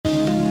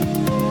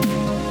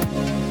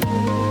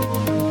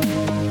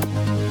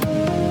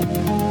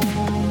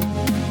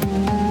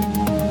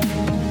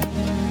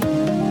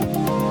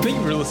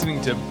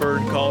to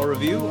Bird Call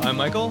Review. I'm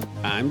Michael.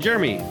 I'm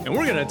Jeremy. And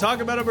we're going to talk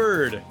about a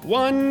bird.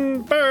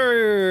 One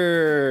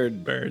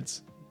bird.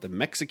 Birds. The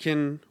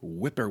Mexican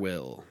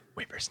whippoorwill.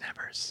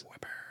 Whippersnappers.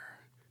 Whipper.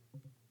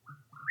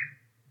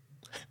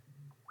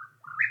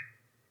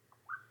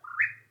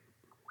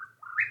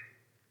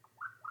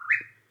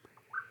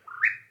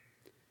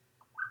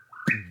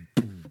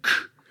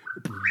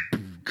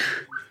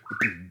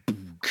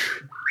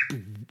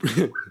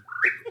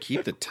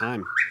 Keep the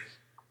time.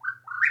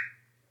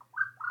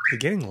 Is it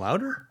getting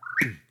louder?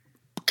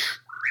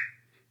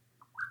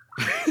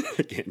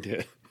 I can't do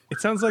it. It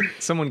sounds like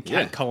someone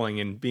Yeah.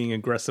 catcalling and being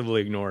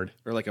aggressively ignored.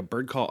 Or like a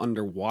bird call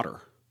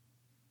underwater.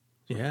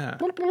 Yeah.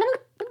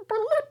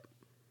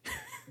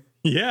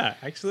 Yeah,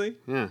 actually.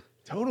 Yeah.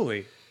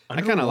 Totally.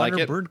 I kinda like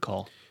Underwater it. bird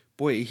call.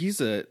 Boy, he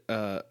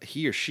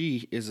or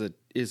she is a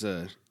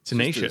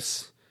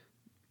Tenacious.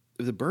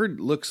 The bird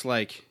looks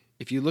like,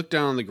 if you look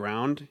down on the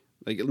ground,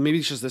 like maybe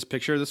it's just this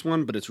picture of this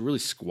one, but it's really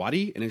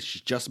squatty and it's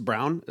just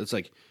brown. It's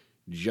like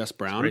just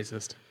brown.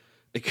 Racist.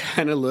 It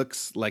kind of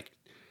looks like,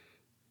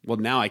 well,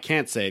 now I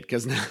can't say it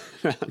because now,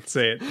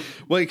 Say it.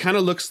 well, it kind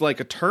of looks like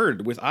a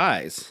turd with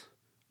eyes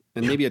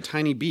and maybe a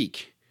tiny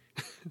beak.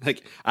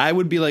 Like I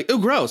would be like, oh,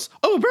 gross.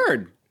 Oh, a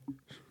bird.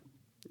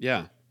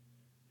 Yeah.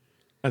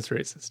 That's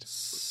racist.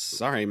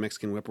 Sorry,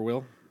 Mexican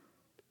whippoorwill.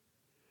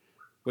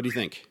 What do you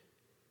think?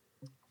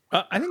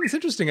 I think it's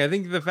interesting. I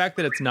think the fact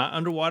that it's not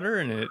underwater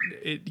and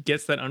it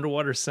gets that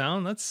underwater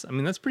sound, that's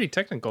pretty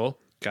technical.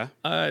 Okay.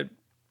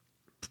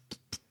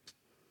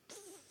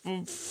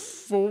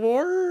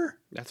 4?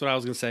 That's what I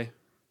was going to say.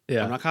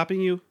 Yeah. I'm not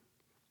copying you.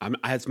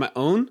 It's my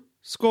own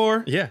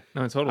score. Yeah,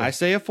 no, totally. I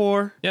say a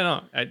 4. Yeah,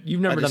 no, you've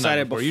never I done that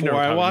decided before. before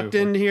I walked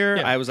in here,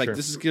 Yeah, I was like, sure.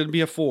 this is going to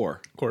be a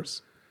 4. Of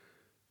course.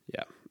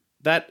 Yeah.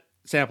 That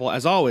sample,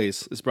 as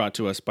always, is brought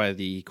to us by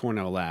the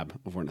Cornell Lab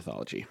of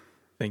Ornithology.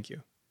 Thank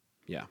you.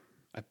 Yeah.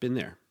 I've been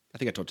there. I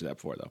think I told you that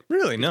before, though.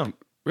 Really? No,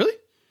 Really?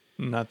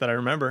 not that I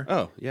remember.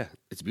 Oh, yeah.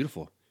 It's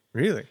beautiful.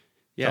 Really?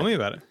 Yeah. Tell me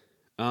about it.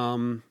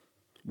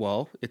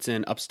 Well, it's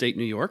in upstate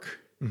New York.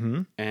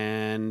 Mm-hmm.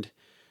 And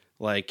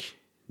like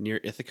near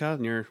Ithaca,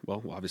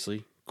 well,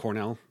 obviously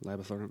Cornell Lab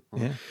of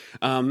Ornithology.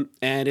 Yeah.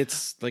 And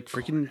it's like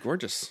freaking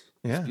gorgeous.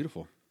 Yeah. It's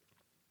beautiful.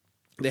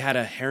 They had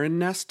a heron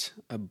nest,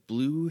 a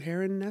blue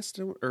heron nest,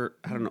 or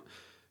I don't know.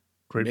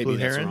 Great Maybe blue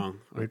that's heron. wrong.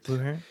 Great blue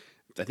heron.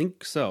 I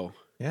think so.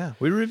 Yeah,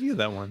 we reviewed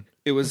that one.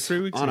 It was 3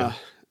 weeks on ago.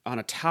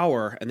 a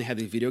tower, and they had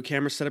these video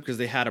cameras set up because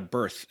they had a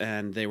birth,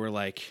 and they were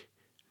like,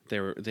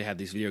 they had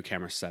these video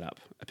cameras set up.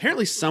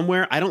 Apparently,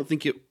 somewhere, I don't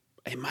think it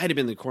might have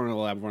been the Cornell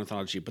Lab of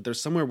Ornithology, but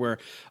there's somewhere where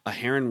a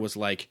heron was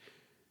like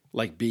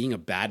being a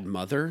bad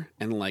mother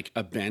and like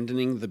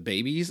abandoning the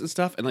babies and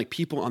stuff, and like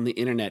people on the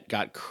internet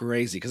got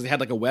crazy because they had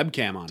like a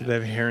webcam on Do it. they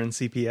have heron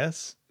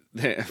CPS?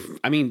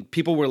 I mean,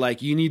 people were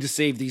like, "You need to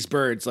save these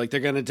birds, like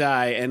they're gonna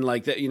die," and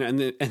like that,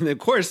 and of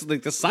course,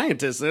 like the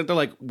scientists, they're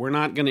like, "We're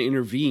not gonna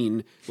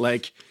intervene,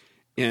 like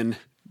in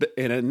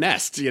a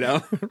nest,"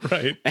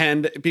 Right.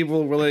 And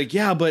people were like,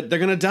 "Yeah, but they're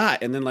gonna die,"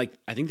 and then like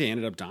I think they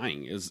ended up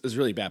dying. It was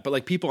really bad, but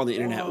like people on the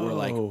internet were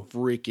like Whoa.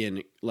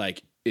 freaking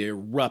like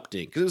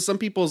erupting because it was some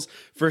people's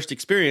first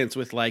experience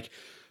with like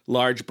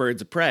large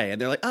birds of prey,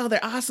 and they're like, "Oh,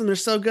 they're awesome, they're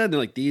so good." And they're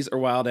like, "These are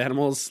wild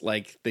animals,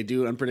 like they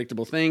do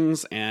unpredictable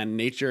things, and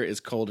nature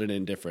is cold and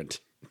indifferent."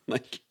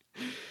 Like,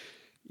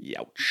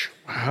 youch.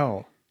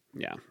 Wow.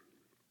 Yeah.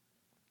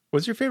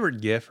 What's your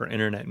favorite GIF or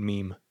internet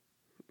meme?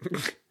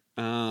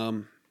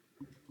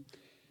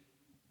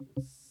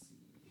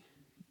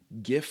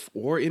 GIF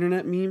or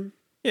internet meme?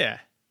 Yeah.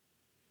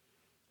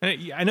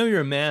 I know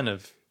you're a man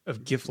of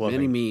GIF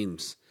loving. Many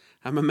memes.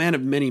 I'm a man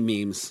of many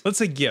memes. Let's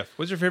say GIF.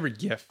 What's your favorite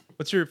GIF?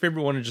 What's your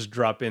favorite one to just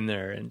drop in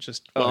there and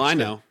just? Oh, watch I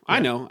the- know. I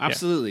know.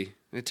 Absolutely.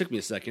 It took me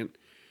a second.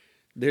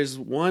 There's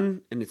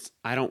one, and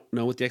I don't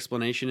know what the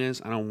explanation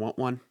is. I don't want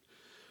one.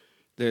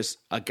 There's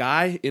a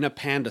guy in a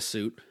panda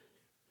suit.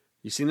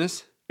 You seen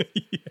this?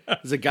 Yeah.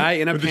 There's a guy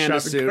in a With the panda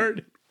shopping suit.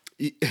 cart?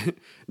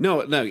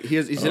 No.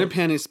 He's in a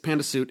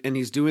panda suit, and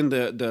he's doing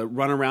the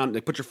run around.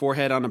 Like, put your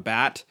forehead on a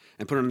bat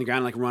and put it on the ground,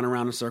 and like run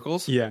around in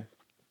circles. Yeah.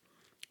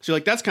 So you're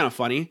like, that's kind of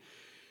funny.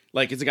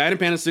 Like, it's a guy in a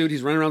panda suit.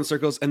 He's running around in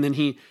circles, and then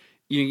you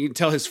can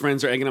tell his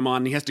friends are egging him on,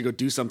 and he has to go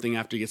do something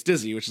after he gets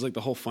dizzy, which is like the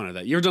whole fun of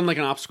that. You ever done like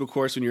an obstacle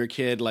course when you were a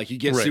kid? Like, you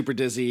get Right. super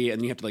dizzy,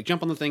 and you have to like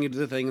jump on the thing and do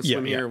the thing and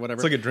swim here or whatever.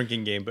 It's like a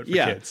drinking game, but for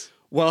Yeah. kids.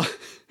 Well,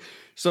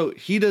 so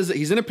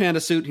he's in a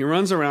panda suit. He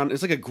runs around.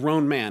 It's like a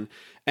grown man.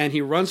 And he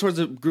runs towards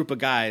a group of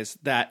guys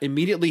that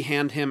immediately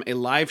hand him a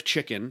live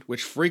chicken,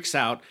 which freaks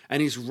out.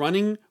 And he's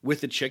running with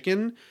the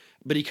chicken,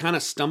 but he kind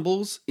of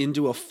stumbles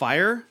into a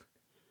fire.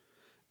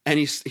 And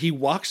he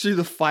walks through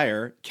the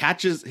fire,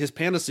 his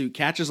panda suit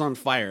catches on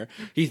fire.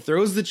 He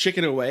throws the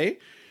chicken away,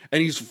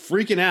 and he's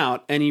freaking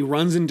out. And he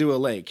runs into a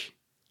lake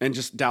and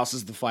just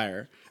douses the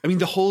fire. I mean,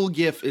 the whole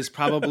GIF is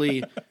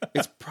probably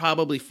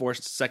 4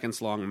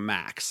 seconds long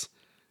max,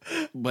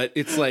 but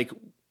it's like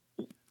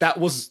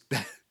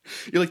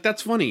you're like,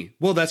 that's funny.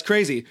 Well, that's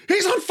crazy.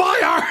 He's on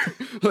fire.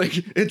 Like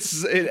it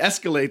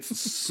escalates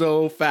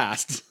so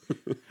fast.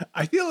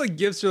 I feel like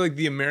GIFs are like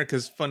the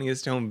America's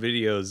Funniest Home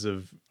Videos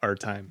of our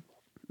time.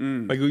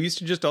 Like we used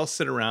to just all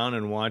sit around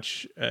and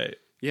watch,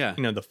 Yeah.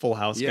 you know, the Full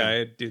House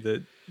guy do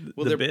the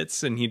they're-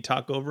 bits, and he'd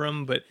talk over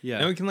them. But Yeah.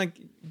 now we can like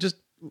just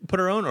put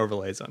our own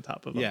overlays on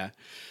top of them. Yeah.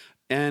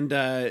 And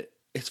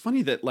it's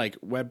funny that like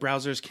web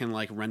browsers can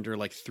like render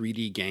like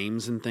 3D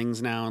games and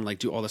things now and like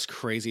do all this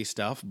crazy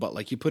stuff, but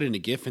like you put in a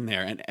GIF in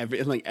there and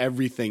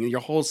everything, your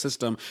whole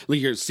system, like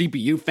your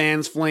CPU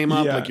fans flame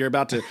up, Yeah. like you're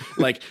about to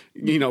like,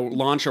 you know,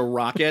 launch a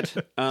rocket.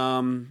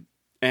 And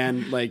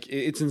like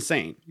it's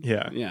insane.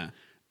 Yeah. Yeah.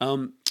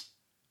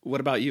 What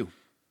about you?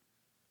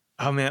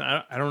 Oh man,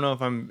 I don't know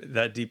if I'm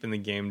that deep in the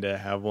game to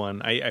have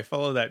one. I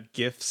follow that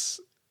GIFs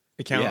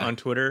account Yeah. on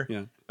Twitter.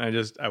 Yeah.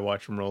 I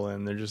watch them roll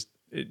in.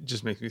 It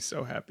just makes me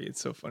so happy. It's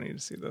so funny to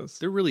see those.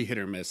 They're really hit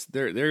or miss.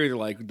 They're either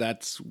like,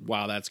 that's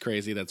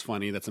crazy, that's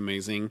funny, that's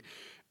amazing.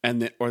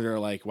 Or they're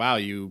like, wow,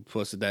 you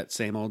posted that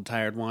same old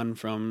tired one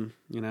from,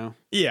 you know,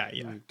 Yeah.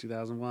 like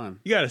 2001.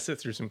 You got to sit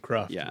through some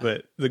cruft. Yeah.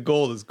 But the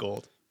gold is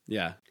gold.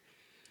 Yeah.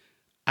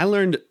 I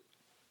learned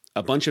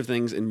a bunch of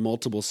things in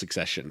multiple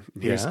succession.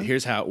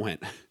 Here's how it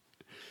went.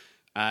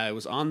 I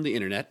was on the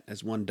internet,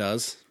 as one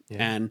does,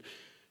 and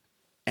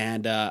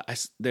I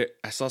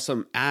saw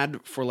some ad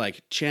for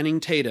like Channing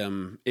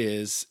Tatum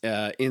is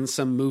in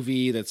some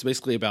movie that's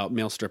basically about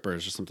male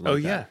strippers or something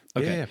like that.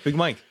 Okay. Yeah. Big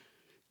Mike.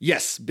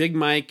 Yes, Big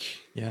Mike.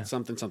 Yeah.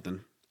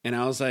 Something. And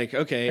I was like,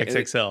 okay,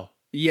 XXL.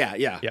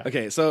 Yeah.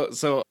 Okay,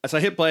 so I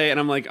hit play and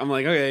I'm like,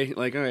 okay,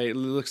 it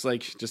looks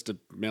like just a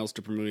male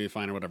stripper movie,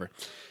 fine or whatever.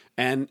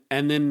 And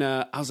then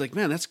I was like,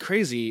 man, that's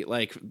crazy.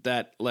 Like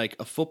that, like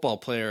a football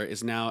player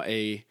is now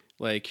a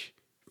like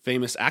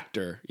famous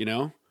actor, you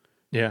know?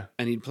 Yeah.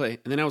 And he'd play.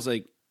 And then I was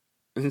like,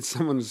 and then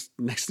someone was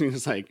next to me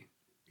was like,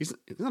 he's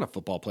not a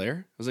football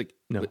player. I was like,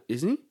 No.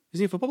 Isn't he? Is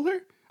he a football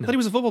player? I thought he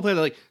was a football player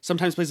that like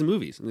sometimes plays in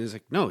movies. And he's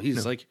like, no,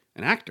 he's like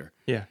an actor.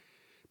 Yeah.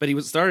 But he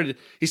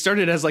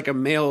started as like a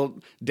male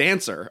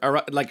dancer,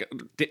 or like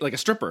a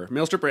stripper,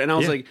 male stripper. And I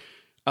was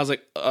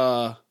like,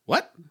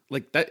 what?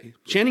 Like that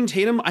Channing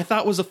Tatum I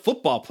thought was a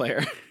football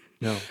player.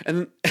 No.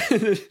 And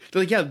they're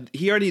like, yeah,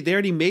 they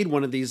already made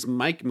one of these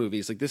Mike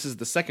movies. Like this is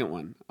the second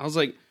one. I was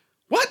like,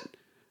 what?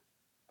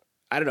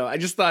 I don't know.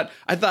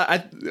 I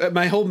thought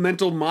my whole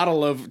mental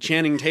model of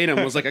Channing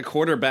Tatum was like a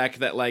quarterback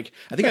that like,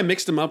 I think I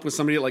mixed him up with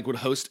somebody that like would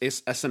host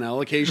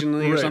SNL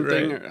occasionally or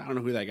something. Right. Or, I don't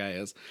know who that guy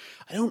is.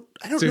 I don't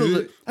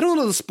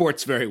know the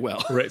sports very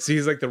well. Right. So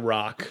he's like the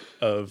Rock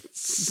of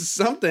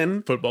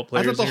Something. football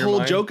players. I thought the in your whole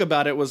mind? joke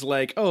about it was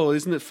like, oh,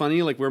 isn't it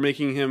funny? Like we're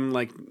making him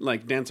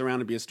like dance around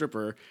and be a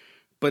stripper.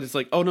 But it's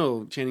like, oh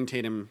no, Channing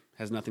Tatum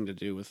has nothing to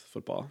do with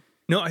football.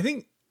 No, I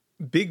think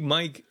Big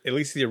Mike, at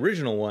least the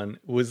original one,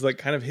 was like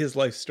kind of his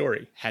life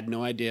story. Had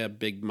no idea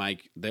Big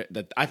Mike.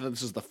 That I thought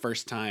this was the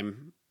first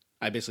time.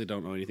 I basically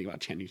don't know anything about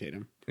Channing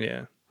Tatum.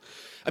 Yeah.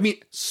 I mean,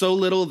 so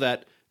little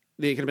that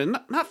they could have been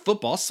not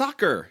football,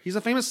 soccer. He's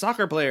a famous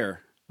soccer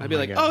player. I'd be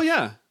my like, gosh. oh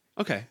yeah,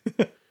 okay,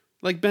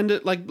 like bend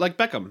it like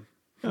Beckham.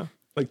 Oh,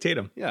 like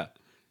Tatum. Yeah,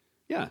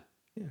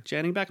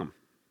 Channing Beckham.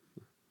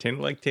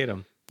 Tatum like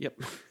Tatum. Yep.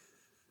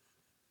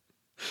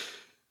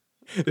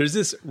 There's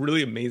this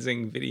really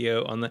amazing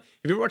video on the. Have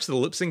you ever watched the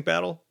lip sync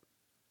battle?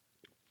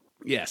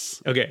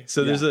 Yes. Okay,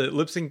 so there's a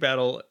lip sync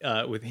battle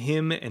with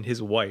him and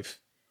his wife,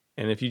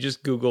 and if you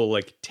just Google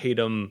like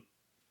Tatum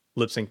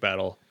lip sync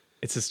battle,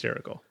 it's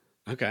hysterical.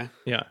 Okay.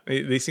 Yeah,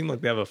 they seem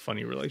like they have a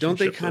funny relationship. Don't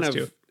they kind those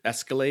of two.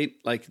 escalate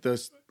like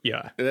those?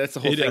 Yeah, That's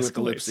the whole It thing with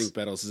the lip escalates. sync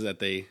battles is that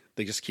they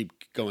just keep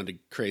going to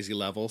crazy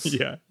levels.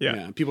 Yeah.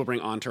 People bring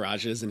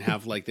entourages and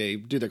have like they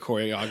do their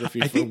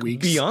choreography I for think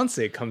weeks.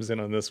 Beyonce comes in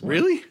on this one.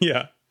 Really?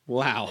 Yeah.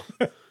 Wow.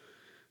 Did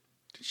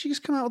she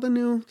just come out with a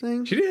new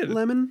thing? She did.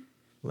 Lemon?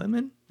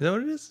 Lemon? Is that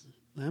what it is?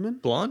 Lemon?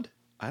 Blonde?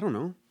 I don't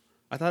know.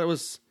 I thought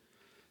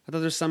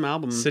there's some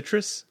album.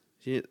 Citrus?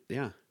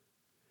 Yeah.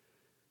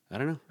 I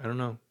don't know. I don't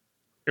know.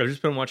 I've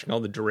just been watching all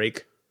the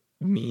Drake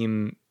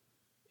meme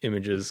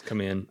images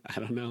come in. I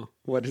don't know.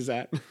 What is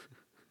that?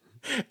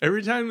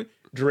 Every time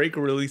Drake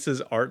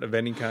releases art of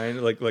any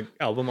kind, like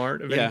album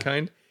art of Yeah. any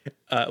kind,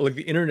 like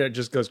the internet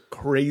just goes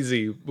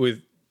crazy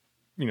with,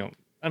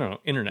 I don't know,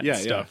 internet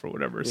stuff or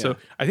whatever. Yeah. So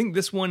I think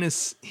this one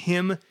is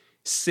him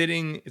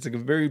sitting. It's like a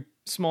very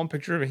small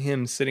picture of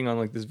him sitting on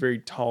like this very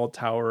tall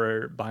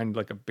tower behind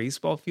like a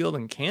baseball field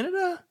in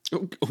Canada.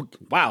 Oh,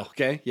 wow.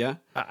 Okay. Yeah.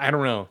 I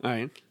don't know. All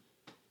right.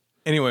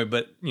 Anyway,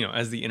 but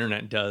as the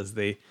internet does,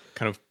 they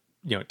kind of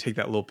take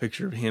that little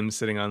picture of him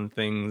sitting on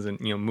things and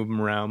move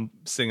him around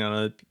sitting on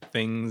other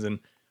things and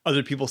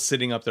other people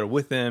sitting up there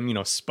with him,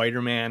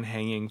 Spider-Man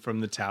hanging from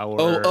the tower.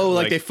 Oh,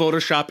 like they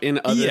Photoshop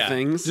in other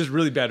things. Just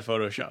really bad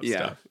Photoshop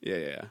stuff.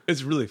 Yeah.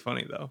 It's really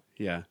funny though.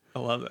 Yeah. I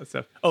love that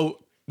stuff. Oh,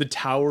 the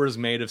tower is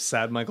made of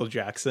sad Michael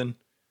Jackson.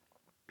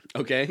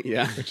 Okay.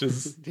 Yeah. Which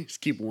is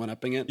just keep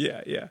one-upping it.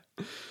 Yeah.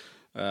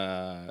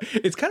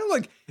 It's kind of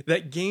like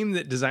that game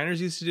that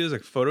designers used to do is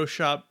like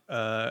Photoshop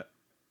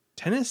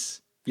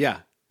tennis. Yeah.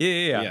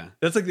 Yeah.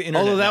 That's like the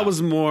internet. Although that now.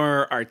 was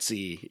more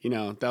artsy,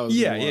 that was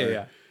more...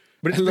 Yeah.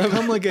 But it's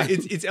become like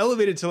it's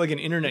elevated to like an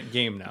internet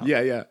game now.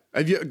 Yeah.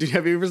 Have you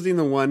ever seen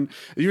the one?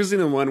 Have you ever seen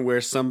the one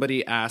where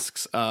somebody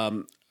asks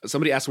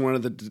somebody asked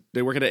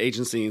they work at an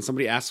agency, and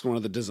somebody asked one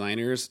of the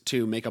designers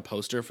to make a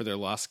poster for their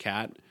lost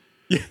cat.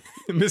 Yeah.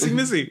 Missing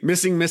Missy.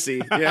 Missing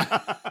Missy,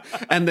 yeah.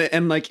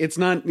 and like it's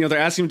not, they're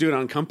asking him to do it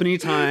on company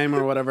time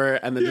or whatever,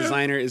 and the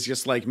designer is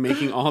just like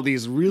making all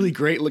these really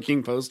great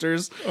looking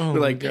posters. Oh,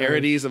 they're like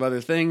parodies of other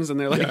things, and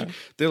they're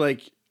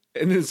like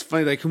and it's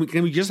funny, like,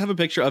 can we just have a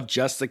picture of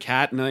just the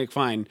cat? And they're like,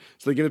 fine.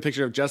 So they give a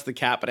picture of just the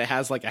cat, but it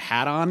has like a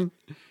hat on,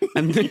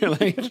 and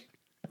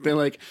they're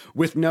like,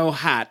 with no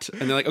hat.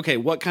 And they're like, okay,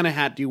 what kind of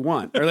hat do you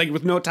want? Or like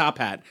with no top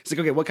hat. It's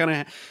like, okay, what kind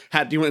of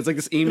hat do you want? It's like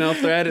this email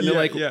thread. And they're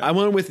like, I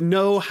want with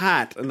no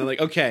hat. And they're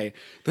like, okay.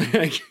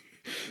 They're like,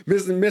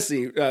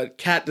 Missy,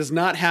 cat does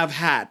not have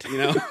hat,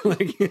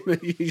 like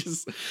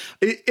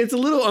it's a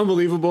little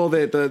unbelievable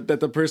that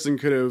the person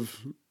could have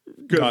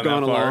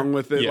gone along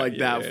with it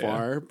that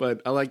far.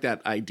 But I like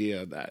that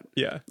idea that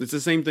it's the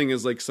same thing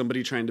as like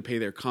somebody trying to pay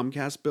their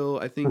Comcast bill,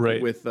 I think,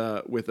 with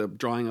a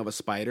drawing of a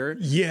spider.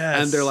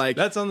 Yes. And they're like,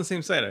 that's on the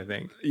same site, I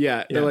think.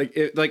 Yeah. They're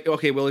like,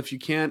 okay, well, if you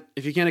can't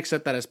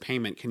accept that as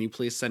payment, can you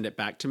please send it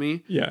back to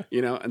me? Yeah.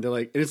 And they're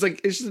like, and it's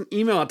just an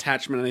email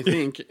attachment, I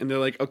think. And they're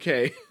like,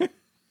 okay.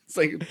 It's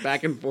like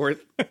back and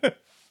forth.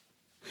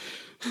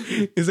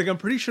 He's like, I'm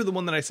pretty sure the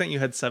one that I sent you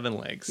had 7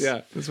 legs.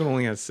 Yeah. This one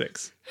only has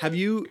 6. Have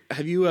you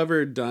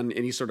ever done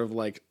any sort of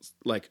like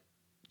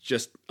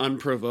just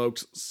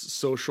unprovoked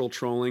social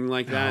trolling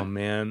like that? Oh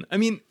man. I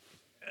mean,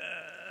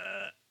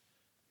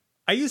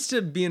 I used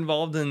to be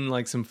involved in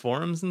like some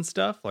forums and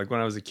stuff, like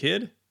when I was a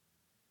kid.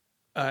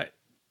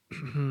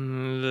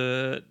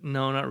 No,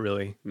 not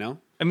really. No?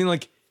 I mean,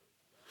 like,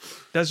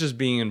 that's just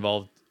being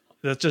involved.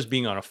 That's just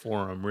being on a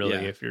forum, really,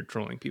 Yeah. if you're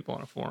trolling people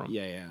on a forum.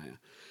 Yeah.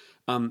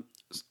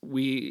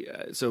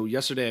 So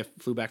yesterday I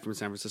flew back from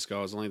San Francisco.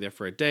 I was only there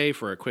for a day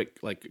for a quick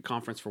like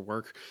conference for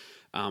work.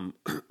 On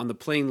the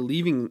plane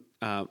leaving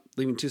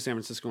to San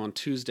Francisco on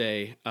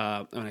Tuesday,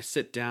 when I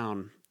sit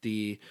down,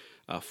 the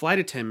flight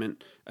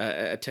attendant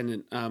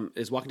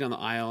is walking down the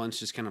aisle, and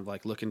she's kind of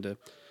like looking to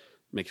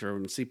make sure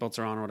everyone's seatbelts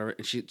are on or whatever.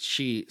 And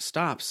she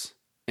stops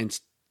and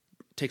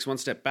takes one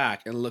step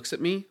back and looks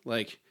at me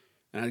like,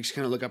 and I just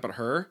kind of look up at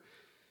her,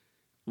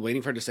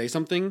 waiting for her to say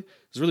something.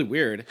 It's really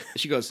weird.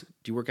 She goes,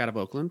 "Do you work out of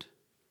Oakland?"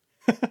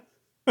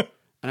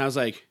 And I was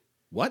like,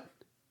 "What?"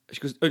 She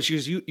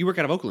goes, you work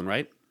out of Oakland,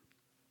 right?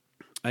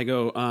 I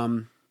go,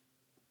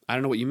 I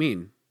don't know what you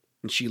mean.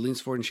 And she leans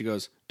forward and she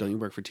goes, "Don't you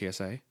work for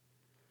TSA?"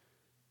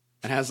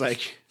 And I was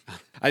like,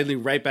 I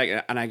lean right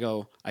back and I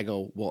go,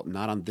 "Well,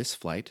 not on this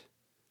flight."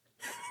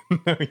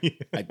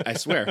 I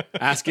swear.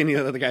 Ask any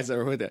of the other guys that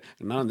were with it.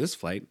 "Not on this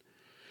flight."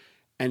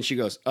 And she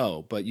goes,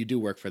 "Oh, but you do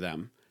work for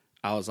them."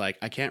 I was like,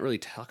 I can't really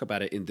talk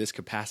about it in this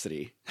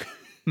capacity.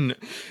 No.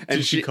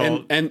 And she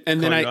called, and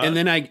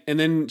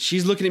then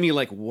she's looking at me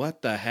like,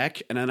 "What the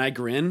heck?" And then I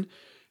grin,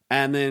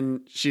 and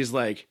then she's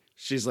like,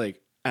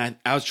 and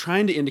I was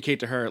trying to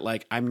indicate to her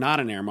like, I'm not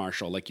an air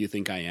marshal like you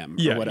think I am,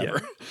 or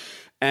whatever.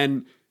 Yeah.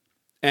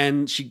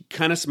 And she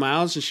kind of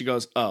smiles and she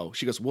goes, "Oh,"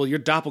 she goes, "Well, your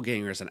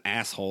doppelganger is an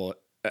asshole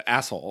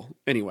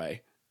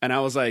anyway." And I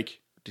was like,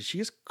 did she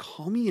just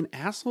call me an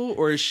asshole,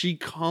 or is she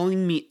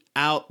calling me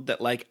out that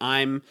like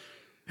I'm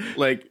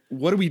like,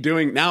 what are we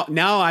doing now?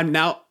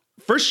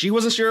 First, she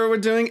wasn't sure what we're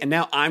doing, and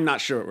now I'm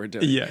not sure what we're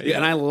doing. Yeah.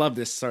 And I love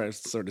this sort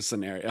of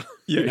scenario.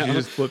 Yeah, she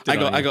just flipped it.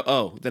 I go,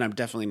 "Oh, then I'm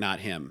definitely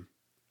not him."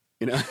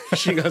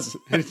 She goes,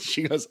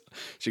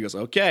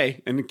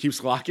 "Okay," and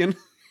keeps walking.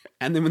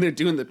 And then when they're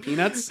doing the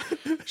peanuts,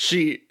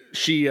 she's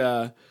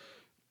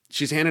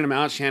handing them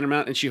out.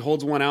 And she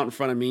holds one out in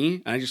front of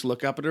me, and I just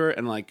look up at her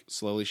and like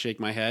slowly shake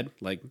my head,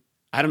 like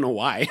I don't know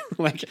why,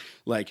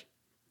 like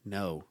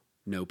no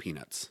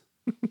peanuts,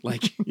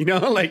 like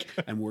like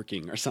I'm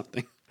working or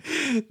something.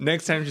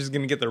 Next time she's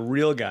gonna get the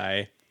real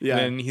guy. Yeah.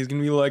 And he's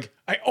gonna be like,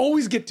 "I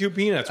always get 2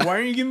 peanuts. Why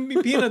aren't you giving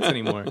me peanuts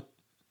anymore?"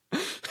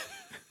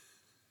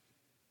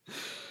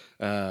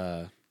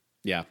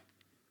 Yeah.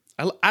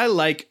 I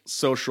like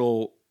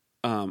social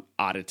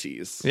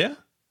oddities. Yeah.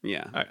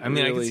 Yeah. I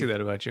mean, I can see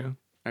that about you.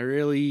 I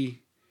really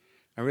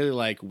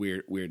like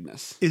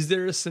weirdness. Is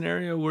there a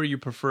scenario where you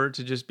prefer it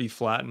to just be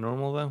flat and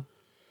normal though?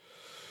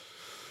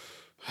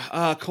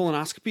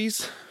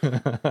 Colonoscopies.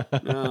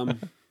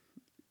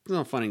 There's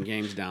no fun and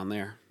games down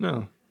there.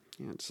 No.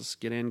 Yeah, it's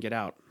just get in, get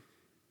out.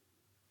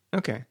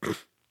 Okay.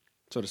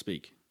 So to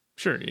speak.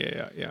 Sure.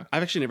 Yeah.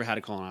 I've actually never had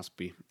a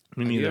colonoscopy.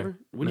 Me neither. You ever?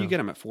 When do you get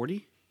them, at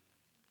 40?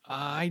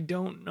 I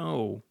don't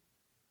know.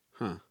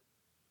 Huh.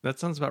 That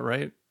sounds about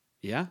right.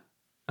 Yeah?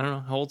 I don't know.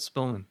 How old's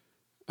Spillman?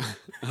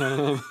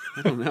 I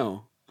don't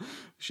know. We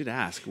should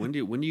ask. When do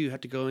you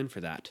have to go in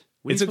for that?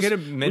 It's okay to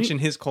mention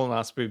his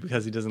colonoscopy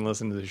because he doesn't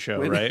listen to the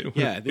show, right?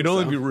 Yeah. It'd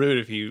only be rude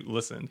if you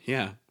listened.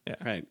 Yeah.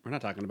 Right. We're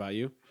not talking about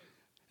you.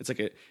 It's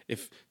like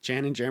if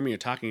Jan and Jeremy are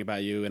talking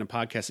about you in a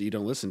podcast that you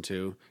don't listen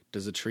to,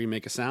 does a tree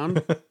make a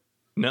sound?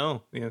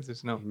 No. The answer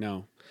is no.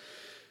 No.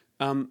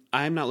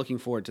 I'm not looking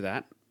forward to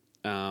that.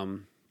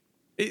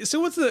 So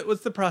what's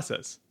the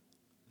process?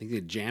 I think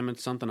they jam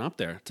something up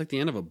there. It's like the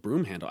end of a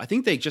broom handle. I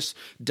think they just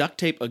duct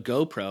tape a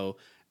GoPro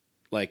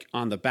like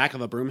on the back of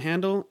a broom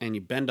handle, and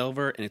you bend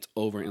over, and it's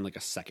over in like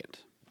a second.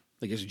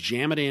 Like just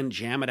jam it in,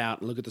 jam it out,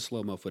 and look at the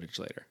slow-mo footage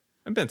later.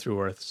 I've been through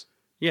Worth's.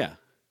 Yeah.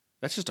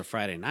 That's just a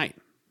Friday night.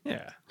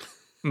 Yeah.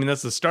 I mean,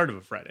 that's the start of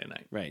a Friday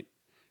night. Right.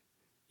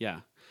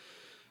 Yeah.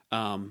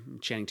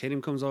 Channing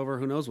Tatum comes over.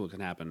 Who knows what can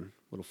happen?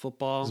 Little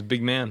football. He's a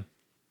big man.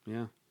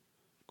 Yeah.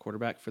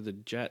 Quarterback for the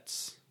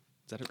Jets.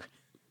 Is that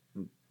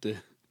the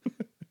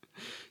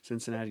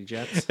Cincinnati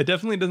Jets? It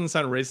definitely doesn't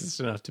sound racist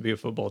enough to be a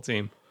football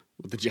team.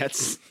 With the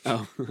Jets?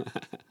 Oh.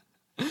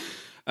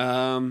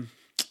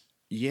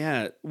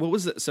 Yeah. What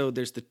was it? So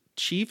there's the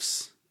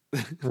Chiefs.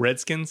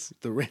 Redskins?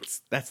 The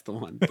Reds. That's the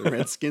one. The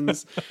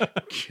Redskins.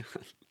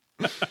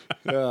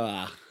 People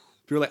are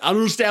like, I don't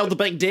understand what the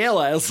big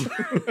deal is.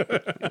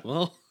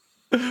 Well,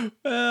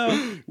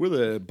 we're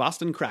the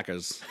Boston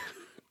Crackers.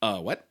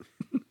 What?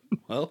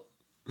 Well.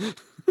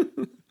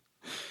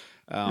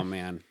 Oh,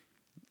 man.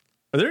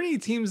 Are there any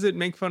teams that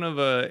make fun of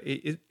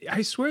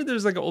I swear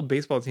there's like an old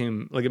baseball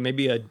team, like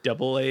maybe a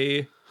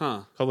AA,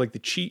 called like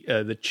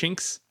the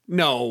Chinks.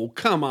 No,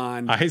 come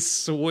on. I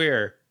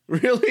swear.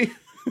 Really?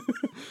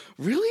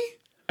 Really?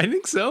 I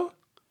think so.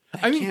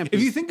 I mean, can't if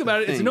be you think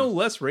about it, it's thing. no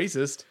less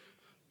racist.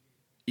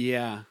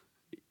 Yeah.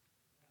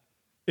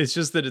 It's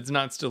just that it's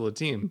not still a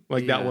team.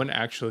 Like that Yeah. one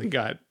actually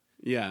got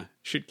Yeah.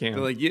 shit canned.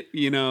 They're like,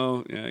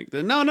 no,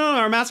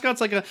 our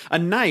mascot's like a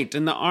knight,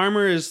 and the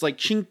armor is like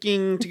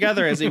chinking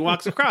together as he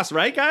walks across,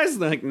 right, guys?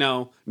 They're like,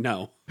 no.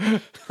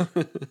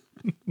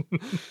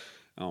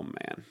 Oh,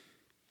 man.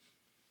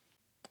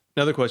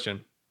 Another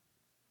question.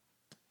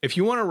 If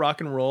you want to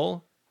rock and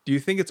roll, do you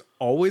think it's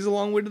always a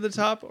long way to the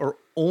top, or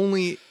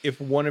only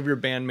if one of your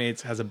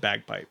bandmates has a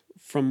bagpipe?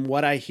 From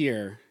what I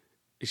hear,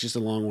 it's just a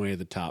long way to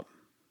the top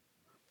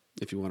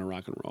if you want to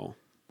rock and roll.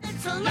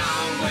 It's a long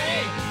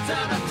way to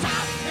the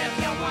top if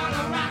you want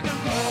to rock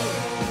and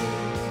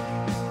roll.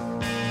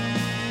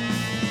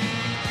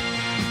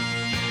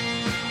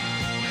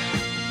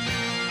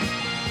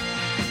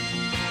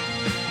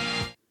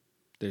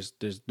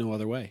 There's no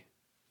other way.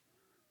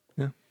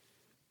 Yeah.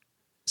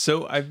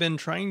 So I've been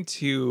trying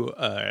to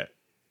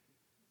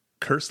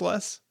curse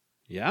less.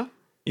 Yeah?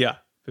 Yeah.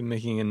 Been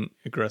making an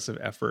aggressive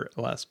effort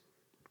the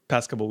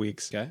past couple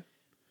weeks. Okay.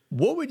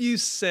 What would you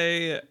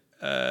say?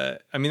 I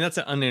mean, that's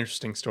an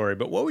uninteresting story,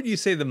 but what would you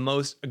say the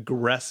most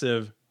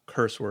aggressive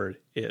curse word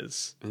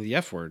is? And the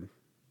F word,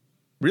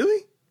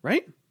 Really?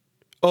 right?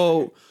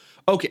 Oh,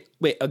 okay.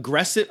 Wait,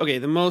 aggressive. Okay,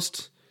 the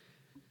most.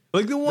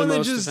 Like the one that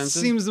most just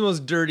offensive? seems the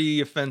most dirty,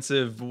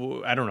 offensive.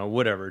 I don't know,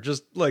 whatever.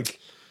 Just like,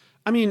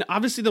 I mean,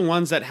 obviously the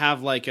ones that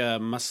have like a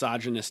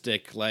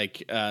misogynistic,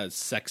 like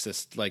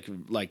sexist,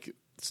 like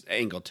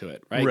angle to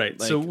it, right? Right.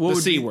 Like So what the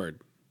would C be-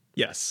 word.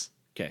 yes,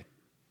 Okay.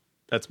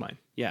 that's mine.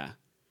 Yeah.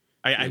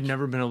 I've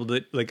never been able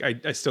to, like,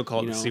 I still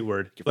call it the C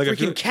word. Like Like, a I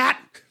feel, freaking cat.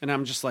 And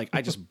I'm just like,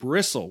 I just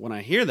bristle when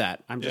I hear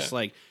that. I'm just Yeah.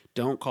 like,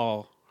 don't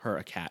call her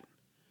a cat.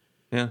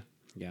 yeah.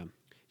 Yeah.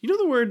 You know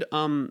the word,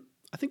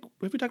 I think,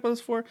 have we talked about this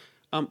before?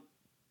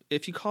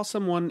 If you call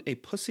someone a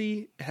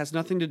pussy, it has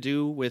nothing to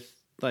do with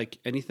like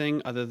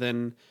anything other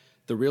than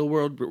the real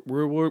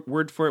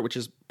word for it, which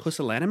is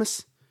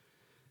pusillanimous.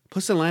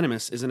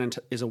 Pusillanimous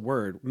is a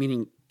word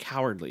meaning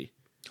cowardly.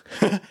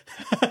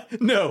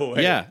 No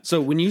way. Yeah. So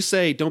when you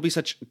say don't be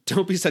such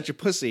a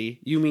pussy,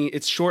 you mean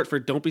it's short for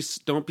don't be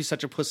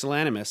such a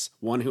pusillanimous,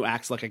 one who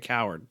acts like a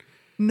coward.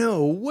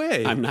 No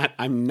way. I'm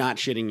not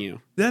shitting you.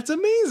 That's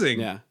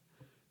amazing. Yeah.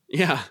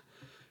 Yeah.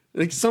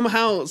 Like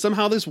somehow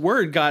this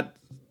word got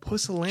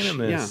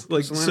Pusillanimous. Yeah,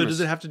 Like, so pusillanimous. does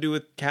it have to do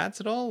with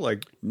cats at all?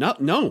 Like, no.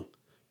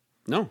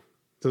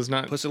 so it's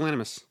not.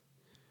 Pusillanimous.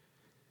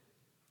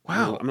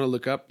 Wow. I'm gonna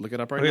look it up right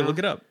Okay, now. look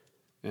it up.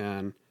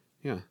 And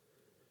yeah.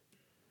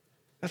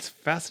 That's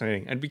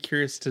fascinating. I'd be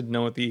curious to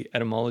know what the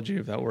etymology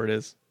of that word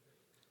is.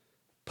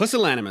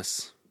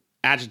 Pusillanimous.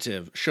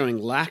 Adjective showing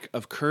lack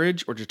of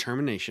courage or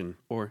determination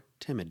or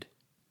timid.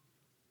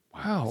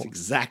 Wow. It's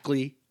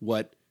exactly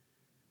what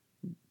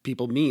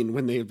people mean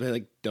when they're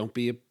like, don't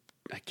be a.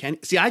 I can't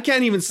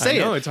even say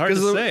it. know, it's hard to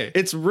 'cause say.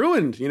 It's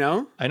ruined, you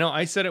know? I know.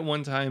 I said it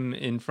one time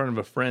in front of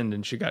a friend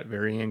and she got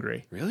very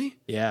angry. Really?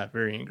 Yeah,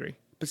 very angry.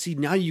 But see,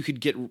 now you could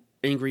get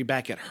angry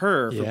back at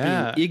her for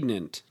Yeah. being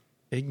ignorant.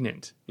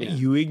 Ignorant. Yeah.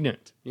 You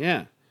ignorant.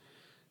 Yeah.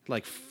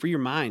 Like, free your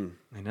mind.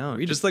 I know.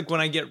 Read Just like when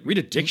I get Read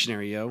a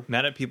dictionary, yo.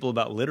 mad at people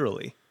about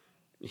literally.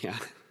 Yeah.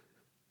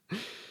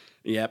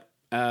 Yep.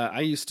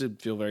 I used to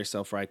feel very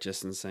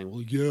self-righteous and saying,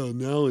 "Well, yeah,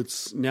 now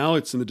it's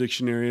in the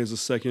dictionary as a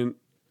second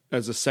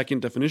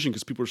definition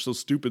because people are so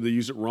stupid they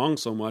use it wrong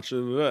so much."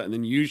 And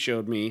then you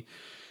showed me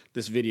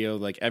this video,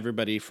 like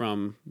everybody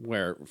from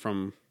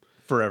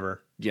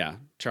Forever.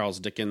 Charles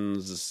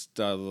Dickens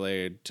to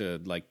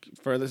like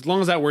for as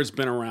long as that word's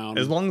been around.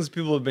 As long as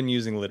people have been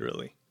using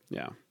literally.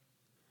 Yeah.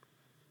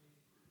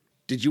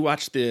 Did you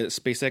watch the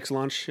SpaceX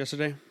launch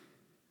yesterday?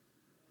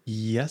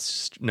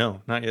 Yes.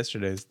 No, not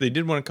yesterday's. They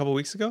did one a couple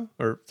weeks ago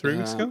or 3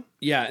 weeks ago.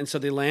 Yeah, and so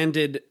they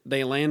landed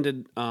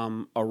a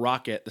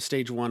rocket, the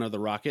stage 1 of the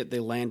rocket. They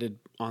landed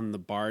on the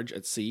barge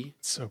at sea.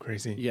 It's so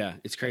crazy. Yeah,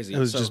 it's crazy. It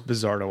was So- just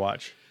bizarre to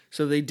watch.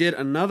 So they did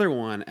another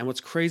one, and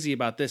what's crazy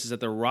about this is that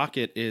the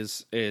rocket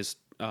is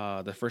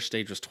the first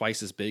stage was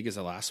twice as big as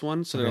the last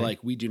one. So they're Okay.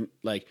 like, we do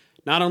like,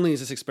 not only is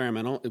this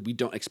experimental, we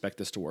don't expect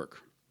this to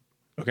work.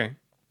 Okay.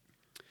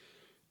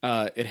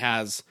 It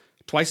has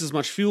twice as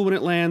much fuel when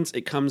it lands.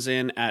 It comes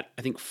in at,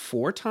 I think,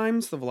 4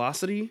 times the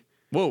velocity.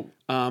 Whoa.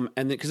 And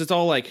because it's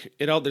all like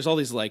there's all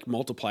these like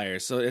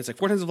multipliers, so it's like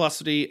 4 times the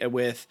velocity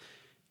with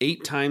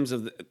 8 times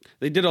of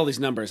they did all these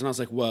numbers, and I was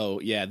like, whoa,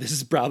 yeah, this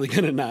is probably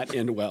gonna not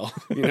end well,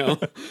 you know.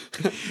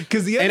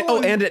 Because the other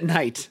one, And at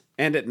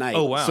night.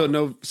 Oh,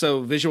 wow.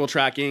 So visual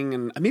tracking,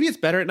 and maybe it's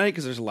better at night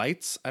because there's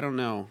lights. I don't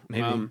know.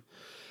 Maybe.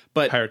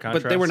 But Higher they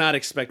contrast. were not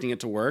expecting it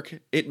to work.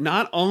 It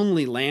not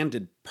only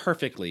landed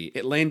perfectly,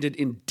 it landed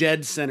in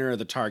dead center of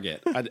the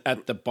target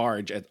at the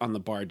barge on the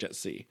barge at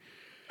sea.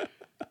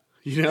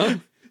 You know,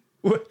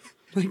 what?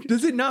 Like,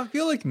 does it not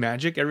feel like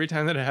magic every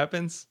time that it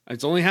happens?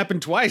 it's only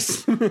happened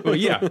twice. Well,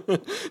 yeah.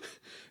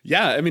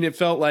 Yeah, I mean, it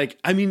felt like,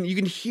 I mean, you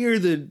can hear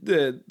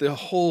the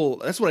whole,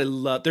 that's what I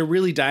love. They're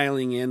really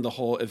dialing in the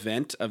whole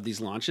event of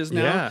these launches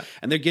now. Yeah.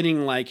 And they're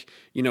getting like,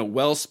 you know,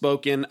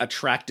 well-spoken,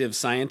 attractive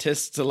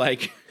scientists to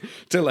like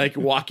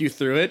walk you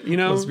through it, you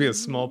know? Must be a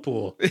small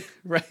pool.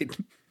 Right.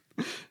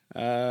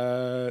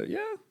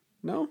 Yeah,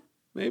 no,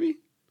 maybe.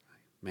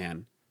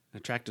 Man,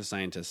 attractive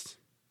scientist.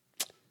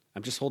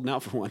 I'm just holding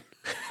out for one.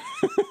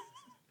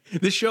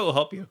 This show will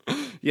help you.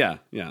 Yeah.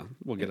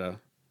 We'll get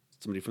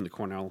somebody from the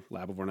Cornell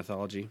Lab of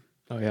Ornithology.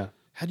 Oh, yeah.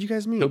 How'd you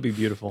guys meet? He'll be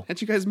beautiful.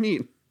 How'd you guys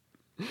meet?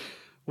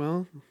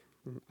 Well,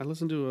 I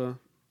listened to a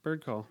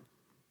bird call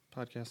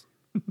podcast.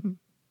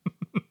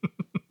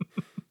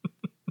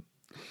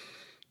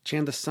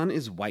 Chan, the sun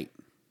is white.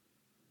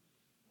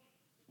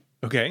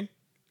 Okay.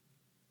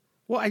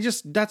 Well, I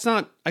just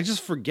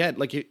forget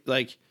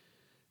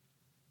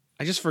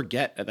I just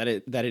forget that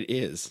it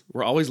is.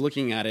 We're always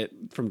looking at it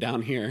from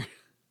down here.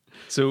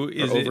 So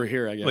is over it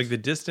here, I guess. like the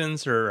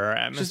distance or our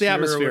atmosphere? Just the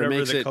atmosphere or whatever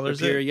makes that it colors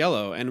appear it?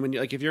 yellow. And when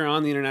if you're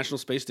on the International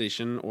Space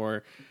Station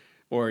or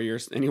you're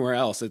anywhere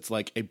else, it's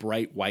like a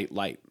bright white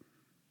light.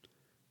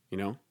 You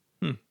know?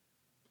 Yeah,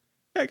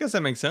 I guess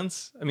that makes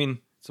sense. I mean,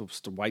 So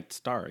it's a white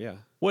star, yeah.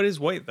 what is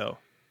white though?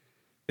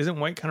 Isn't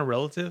white kind of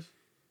relative?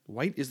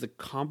 White is the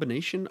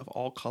combination of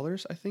all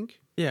colors, I think.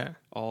 Yeah.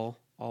 All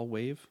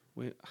wave.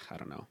 Wait, I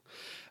don't know.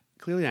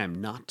 Clearly, I am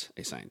not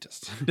a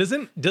scientist.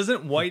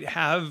 Doesn't white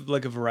have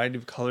like a variety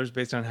of colors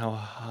based on how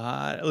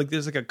hot? Like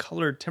there's like a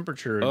color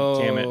temperature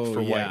gamut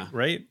for yeah. white,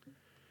 right?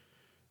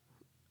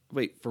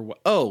 Wait, for what?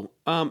 Oh,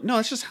 no,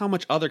 it's just how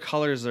much other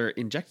colors are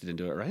injected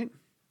into it, right?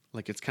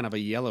 Like it's kind of a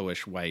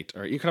yellowish white,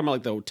 or you talking about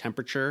like the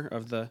temperature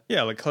of the?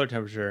 Yeah, like color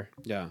temperature.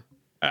 Yeah.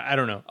 I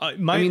don't know.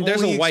 My I mean,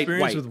 there's only a white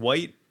experience white. with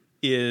white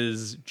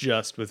is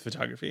just with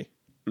photography.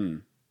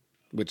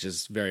 Which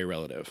is very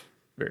relative.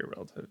 Very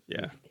relative.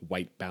 Yeah.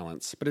 White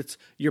balance, but it's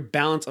your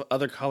balance of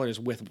other colors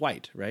with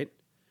white, right?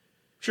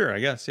 Sure, I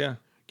guess. Yeah. I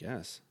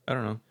guess. I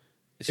don't know.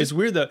 It's It's just-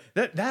 weird though.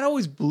 That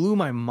always blew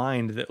my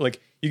mind that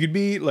like you could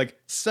be like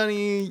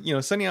sunny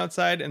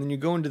outside, and then you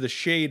go into the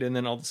shade, and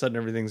then all of a sudden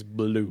everything's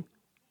blue.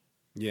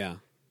 Yeah.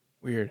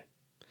 Weird.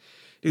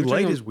 You Dude, were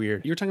light talking- is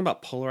weird. You were talking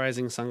about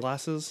polarizing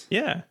sunglasses.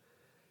 Yeah.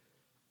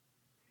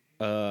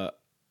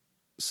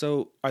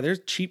 So, are there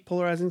cheap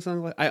polarizing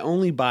sunglasses? I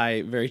only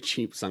buy very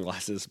cheap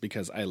sunglasses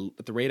because at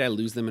the rate I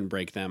lose them and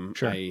break them,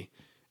 Sure.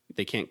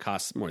 they can't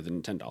cost more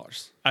than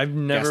 $10. I've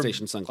never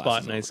station sunglasses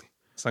bought only. nice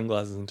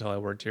sunglasses until I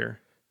worked here.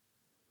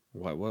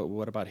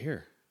 What about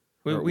here?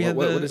 We Or had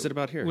what the- is it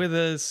about here? With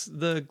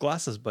the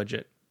glasses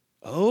budget.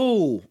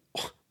 Oh,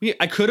 yeah,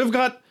 I could have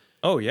got.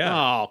 Oh yeah.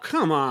 Oh,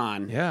 come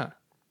on, Yeah.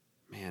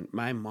 man!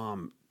 My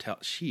mom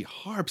she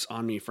harps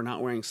on me for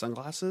not wearing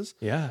sunglasses.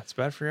 Yeah. It's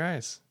bad for your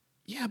eyes.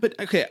 Yeah, but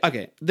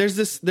okay. There's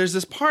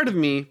this part of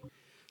me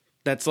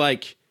that's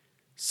like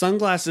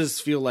sunglasses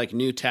feel like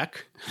new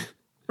tech,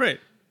 Right.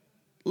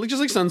 like just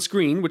like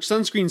sunscreen, which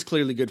sunscreen's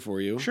clearly good for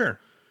you. Sure.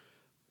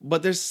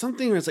 But there's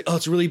something where it's like, oh,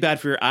 it's really bad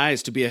for your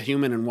eyes to be a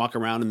human and walk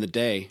around in the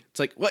day. It's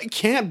like, well, it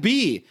can't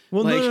be.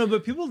 Well, like, no,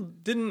 but people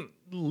didn't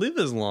live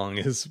as long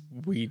as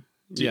we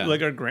do. Yeah.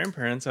 Like our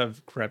grandparents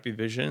have crappy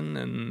vision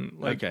and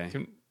like, Okay. I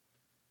don't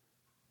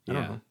Yeah.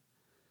 know.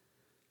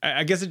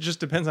 I guess it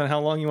just depends on how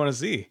long you want to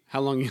see.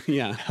 How long?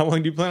 Yeah. How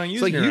long do you plan on It's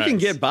using like your you can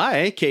eyes? get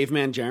by,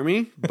 caveman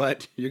Jeremy,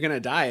 but you're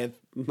gonna die.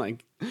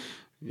 Like,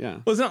 yeah.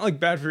 Well, it's not like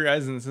bad for your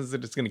eyes in the sense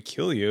that it's going to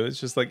kill you. It's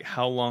just like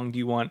how long do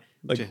you want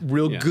like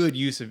real Yeah.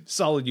 good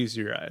solid use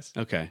of your eyes?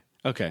 Okay.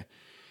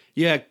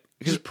 Yeah.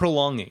 Just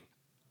prolonging.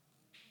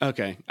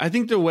 Okay. I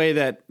think the way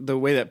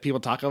that people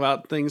talk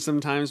about things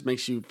sometimes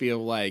makes you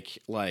feel like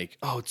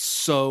oh, it's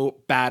so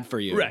bad for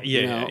you. Right,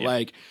 yeah, You know, yeah.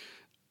 like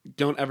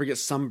don't ever get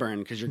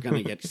sunburned because you're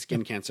gonna get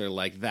skin cancer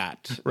like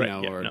that. Right,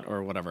 You know, yeah, no.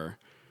 or whatever.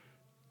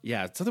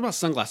 Yeah, it's something about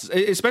sunglasses,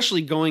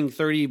 especially going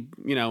 30,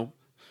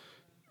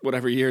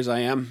 whatever years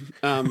I am,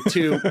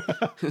 to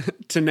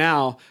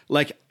now,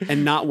 like,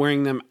 and not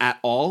wearing them at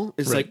all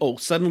is Right. like, oh,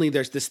 suddenly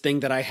there's this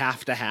thing that I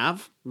have to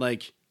have.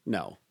 Like,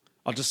 no,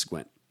 I'll just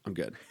squint. I'm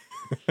good.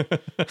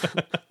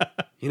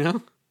 You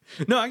know?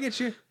 No, I get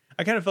you.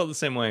 I kind of felt the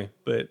same way,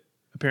 but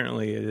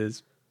apparently it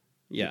is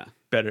Yeah.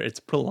 better. It's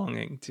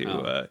prolonging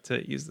to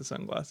use the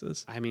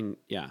sunglasses. I mean,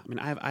 yeah. I mean,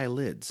 I have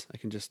eyelids. I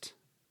can just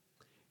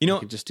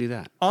do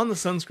that. On the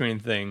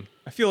sunscreen thing,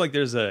 I feel like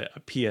there's a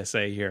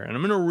PSA here, and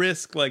I'm gonna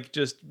risk like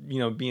just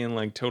being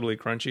like totally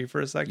crunchy for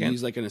a second.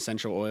 Use like an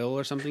essential oil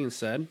or something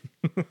instead.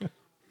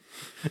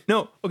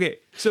 No, okay.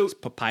 So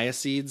Papaya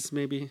seeds,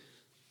 maybe.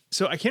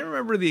 So I can't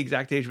remember the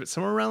exact age, but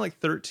somewhere around like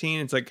 13,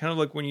 it's like kind of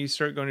like when you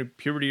start going to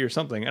puberty or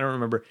something. I don't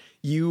remember.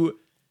 You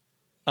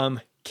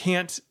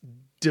can't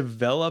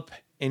develop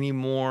any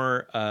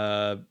more.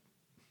 Now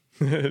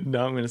I'm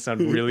going to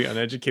sound really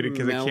uneducated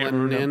because I can't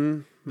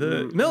remember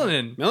the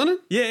melanin. Melanin?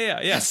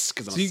 Yeah. Yes,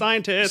 because I'm a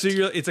scientist. So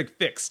it's like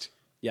fixed.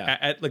 Yeah.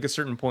 At like a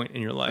certain point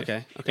in your life.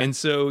 Okay. And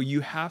so you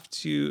have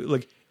to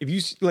like, if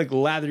you like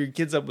lather your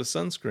kids up with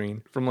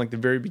sunscreen from like the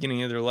very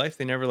beginning of their life,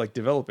 they never like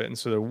develop it, and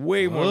so they're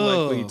way more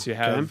likely to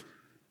have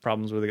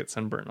problems where they get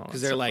sunburnt on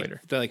because they're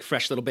like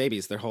fresh little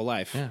babies their whole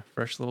life. Yeah,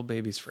 fresh little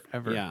babies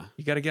forever. Yeah,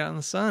 you got to get out in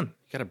the sun.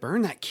 You got to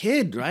burn that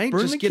kid, right?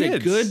 Burn Just the get kids. a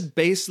good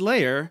base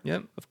layer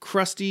Yep. of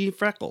crusty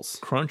freckles.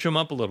 Crunch them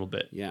up a little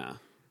bit. Yeah.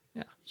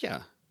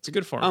 It's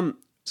good for them.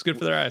 It's good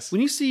for their eyes.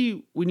 When you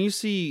see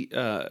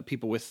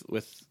people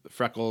with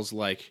freckles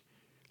like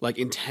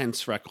intense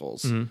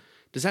freckles. Mm-hmm.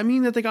 Does that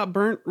mean that they got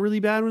burnt really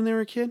bad when they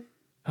were a kid?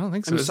 I don't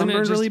think so. I mean, Isn't it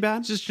sunburned just, really bad?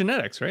 It's just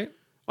genetics, right?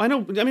 I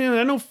know. I mean,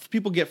 I know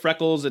people get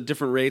freckles at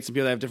different rates, and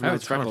people that have different I have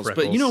rates a ton of freckles.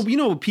 But freckles. you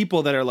know,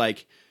 people that are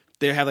like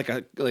they have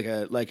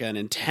like an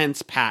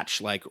intense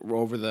patch like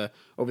over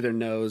their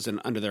nose and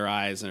under their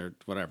eyes or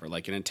whatever,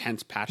 like an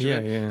intense patch. Yeah,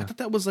 of it. yeah. I thought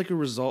that was like a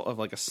result of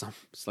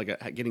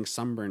getting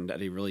sunburned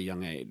at a really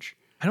young age.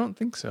 I don't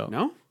think so.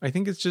 No? I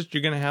think it's just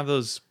you're going to have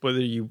those whether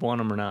you want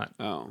them or not,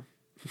 Oh,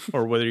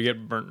 or whether you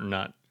get burnt or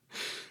not.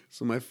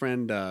 so my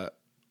friends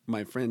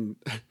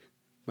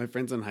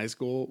in high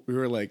school, we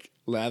were like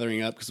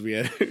lathering up because we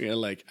had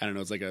like, I don't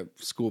know, it's like a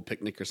school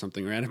picnic or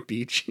something. We're at a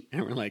beach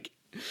and we're like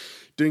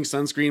doing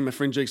sunscreen. My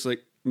friend Jake's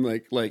like,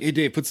 hey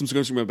Dave, put some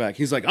sunscreen on my back.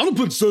 He's like, I'm gonna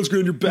put sunscreen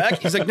on your back.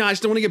 He's like, no, I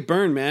just don't want to get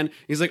burned, man.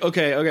 He's like,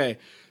 okay.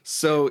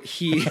 So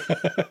he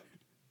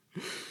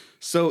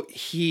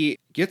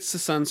gets the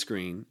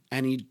sunscreen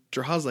and he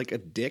draws like a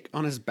dick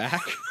on his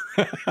back.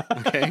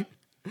 Okay.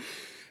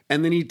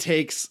 And then he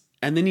takes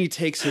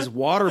his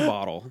water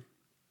bottle,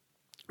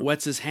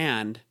 wets his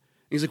hand.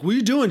 He's like, what are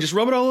you doing? Just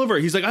rub it all over.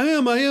 He's like, I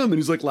am. And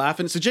he's like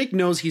laughing. So Jake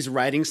knows he's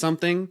writing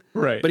something.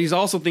 Right. But he's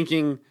also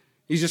thinking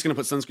he's just going to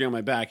put sunscreen on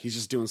my back. He's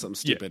just doing something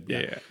stupid.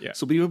 Yeah.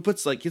 So he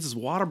gets his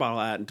water bottle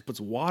out and puts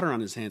water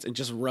on his hands and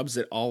just rubs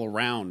it all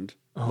around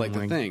like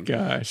the thing.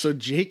 Gosh. So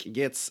Jake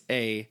gets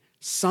a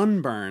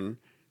sunburn,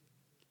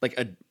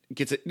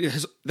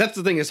 that's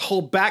the thing. His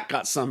whole back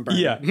got sunburned.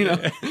 Yeah.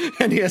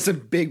 And he has a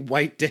big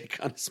white dick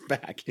on his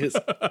back. It's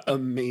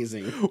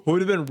amazing. What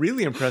would have been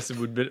really impressive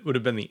would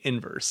have been the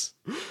inverse.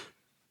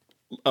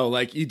 Oh,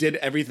 like you did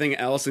everything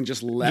else and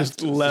just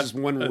left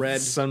one a red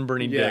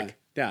sunburning dick.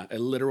 Yeah, a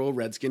literal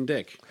redskin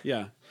dick.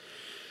 Yeah.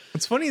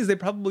 What's funny is they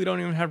probably don't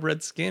even have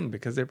red skin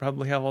because they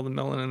probably have all the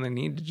melanin they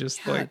need to just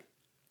Yeah. like.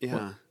 I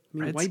mean,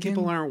 red white skin?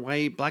 people aren't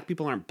white. Black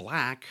people aren't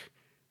black.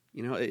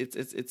 We get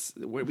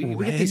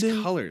these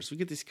colors. We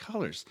get these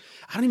colors.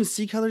 I don't even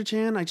see color,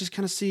 Chan. I just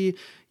kind of see,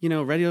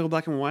 red, yellow,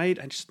 black, and white.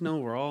 I just know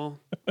we're all,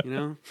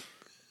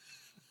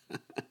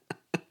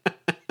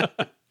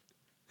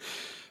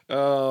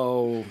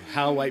 Oh,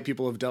 how white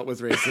people have dealt with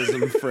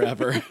racism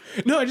forever.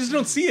 No, I just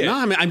don't see it. No,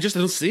 I mean, I just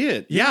don't see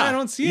it. Yeah, I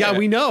don't see it. Yeah,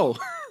 we know.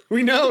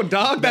 We know,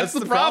 dog. That's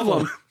the the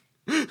problem.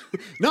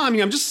 No, I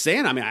mean, I'm just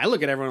saying. I mean, I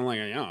look at everyone like,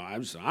 I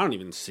don't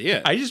even see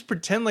it. I just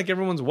pretend like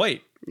everyone's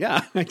white.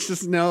 Yeah, I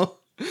just know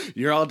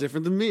you're all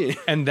different than me.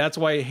 And that's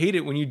why I hate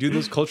it when you do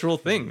those cultural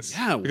things.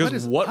 Yeah,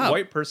 because what is up?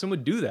 white person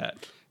would do that?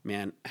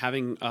 Man,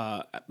 having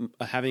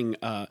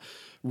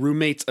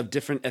roommates of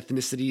different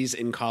ethnicities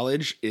in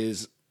college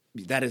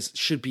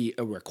should be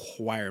a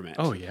requirement.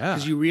 Oh, yeah.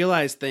 Because you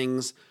realize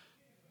things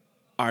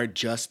are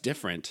just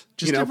different.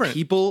 Different.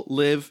 People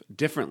live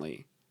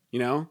differently.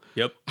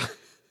 Yep.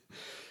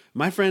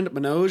 My friend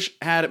Manoj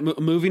had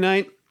a movie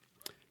night.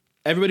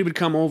 Everybody would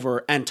come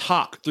over and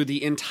talk through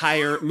the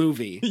entire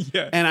movie.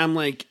 Yeah. And I'm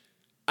like,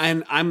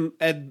 and I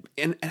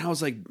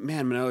was like,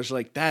 man, Manoj,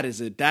 like that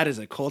is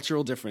a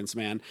cultural difference,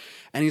 man.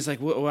 And he's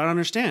like, well, I don't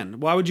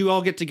understand. Why would you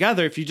all get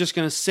together if you're just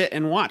going to sit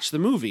and watch the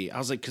movie? I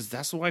was like, because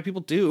that's what white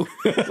people do.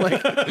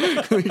 like,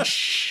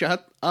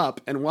 shut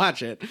up and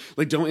watch it.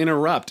 Like, don't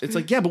interrupt. It's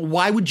like, yeah, but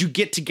why would you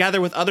get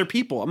together with other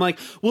people? I'm like,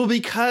 well,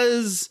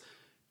 because...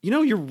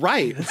 you're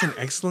right. That's an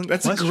excellent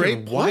That's question. a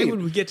great Why point.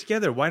 would we get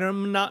together? Why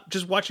am I not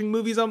just watching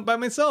movies by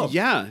myself?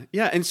 Yeah.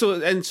 And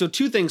so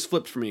two things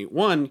flipped for me.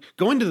 One,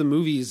 going to the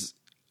movies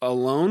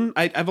alone.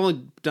 I've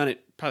only done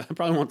it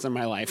probably once in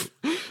my life,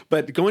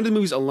 but going to the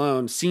movies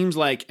alone seems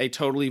like a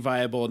totally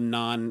viable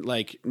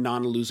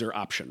non-loser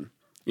option.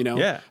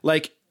 Yeah.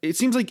 Like it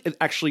seems like it's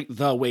actually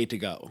the way to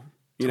go.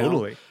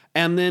 Totally.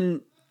 And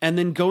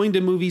then going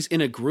to movies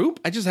in a group,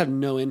 I just have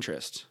no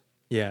interest.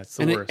 Yeah, it's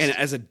the worst. And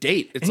as a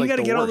date, it's and like you got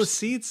to the get all the worst.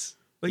 seats.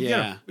 Like,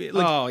 Yeah.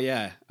 like, Oh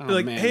yeah. Oh,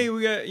 like, man. hey,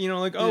 we got,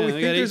 like, oh, Yeah, we we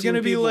think got there's 18 going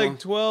to be people. like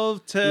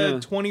 12 to Yeah.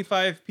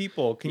 25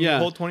 people. Can you yeah.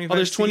 hold 25 Oh,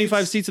 there's 25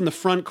 seats? seats in the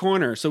front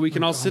corner, so we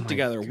can all sit my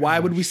together. Why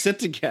would we sit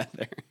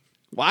together?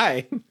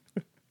 Why?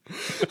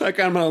 Like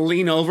I'm gonna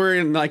lean over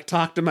and like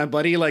talk to my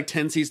buddy like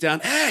 10 seats down.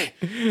 Hey,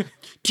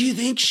 do you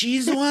think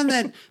she's the one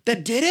that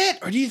did it,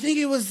 or do you think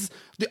it was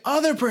the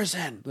other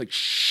person? Like,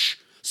 shh,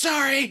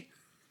 sorry.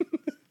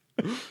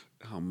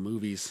 Oh,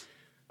 movies.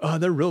 Oh,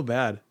 they're real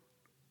bad.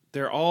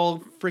 They're all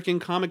freaking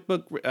comic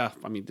book. I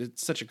mean,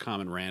 it's such a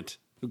common rant.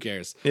 Who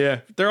cares?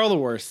 Yeah. They're all the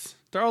worst.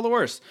 They're all the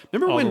worst.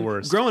 Remember All the when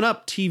worst. growing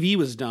up, TV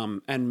was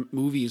dumb and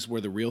movies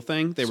were the real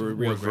thing? They were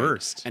real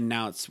reversed. great. And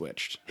now it's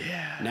switched.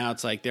 Yeah. Now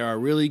it's like there are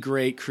really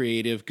great,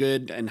 creative,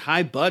 good, and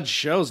high budge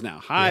shows now.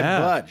 High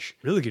budge.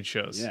 Really good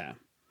shows. Yeah.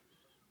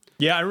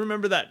 Yeah, I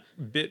remember that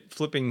bit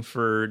flipping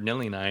for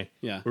Nelly and I.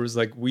 Yeah. Where it was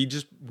like, we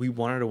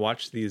wanted to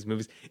watch these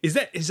movies. Is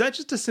that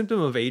just a symptom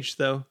of age,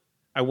 though?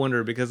 I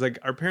wonder, because like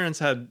our parents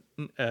had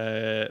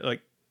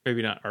like,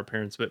 maybe not our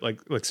parents, but like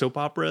soap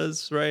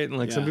operas, right? And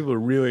like some Yeah. people are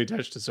really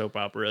attached to soap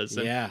operas.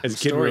 And Yeah. as a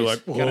kid, we were like,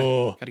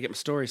 whoa. Gotta get my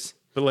stories.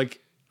 But like,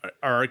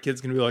 are our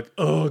kids going to be like,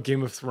 oh,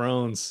 Game of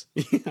Thrones?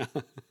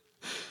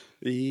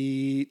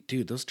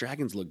 Dude, those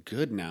dragons look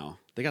good now.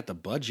 They got the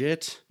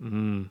budget. I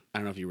don't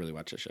know if you really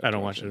watch that show. I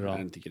don't watch it at all. I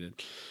didn't think you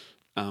did.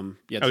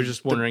 Yeah, I was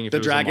just wondering if the it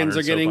was a dragons modern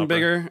are soap getting opera.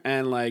 bigger,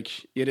 and like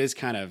it is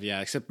kind of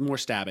except more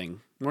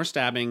stabbing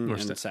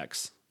and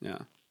sex. Yeah.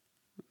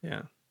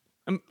 Yeah.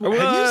 Have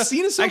you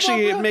seen a soap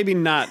actually, opera? maybe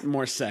not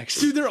more sex.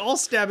 Dude, they're all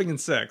stabbing and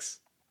sex.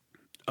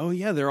 Oh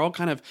yeah, they're all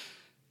kind of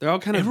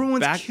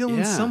Everyone's back, killing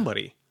yeah.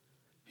 somebody.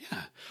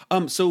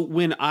 Yeah. So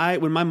when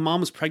my mom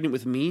was pregnant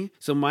with me,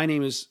 so my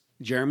name is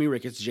Jeremy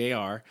Ricketts,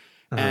 JR,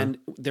 and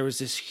there was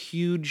this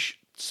huge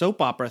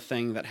soap opera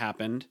thing that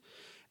happened,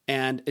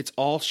 and it's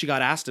all she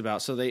got asked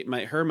about. So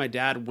my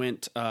dad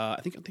went, I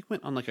think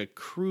went on like a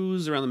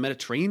cruise around the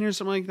Mediterranean or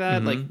something like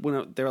that. Like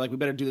when they were like, we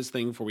better do this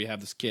thing before we have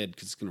this kid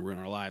because it's going to ruin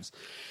our lives.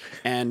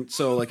 And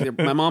so like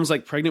my mom's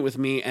like pregnant with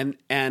me, and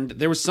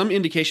there was some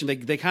indication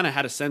they kind of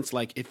had a sense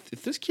like if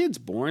this kid's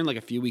born like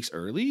a few weeks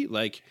early,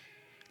 like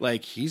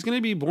he's going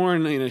to be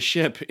born in a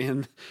ship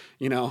in,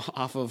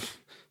 off of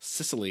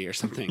Sicily or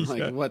something.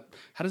 Like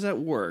how does that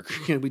work?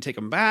 Can we take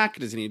him back?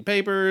 Does he need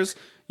papers?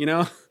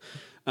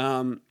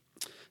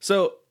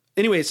 So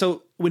anyway,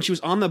 so when she was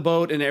on the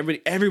boat and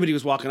everybody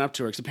was walking up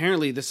to her, because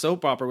apparently the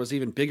soap opera was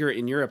even bigger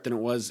in Europe than it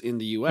was in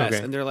the U.S.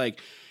 Okay. And they're like,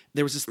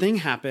 there was this thing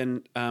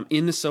happen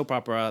in the soap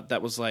opera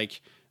that was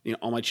like,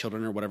 All My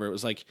Children or whatever. It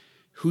was like,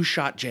 who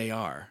shot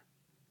JR?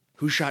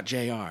 Who shot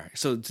JR?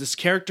 So this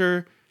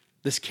character,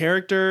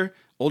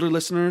 older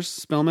listeners,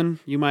 Spellman,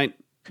 you might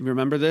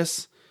remember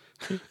this,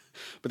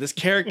 but this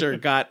character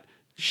got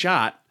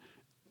shot.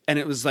 And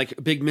it was like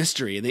a big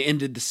mystery, and they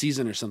ended the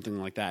season or something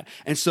like that.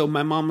 And so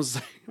my mom was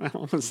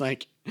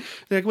like,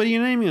 they're like, what do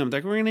you name him?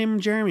 They're like, we're gonna name him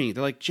Jeremy.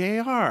 They're like,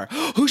 JR.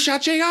 Who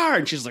shot JR?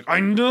 And she's like, I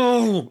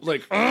know.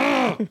 Like,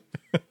 oh.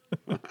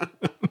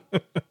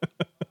 Can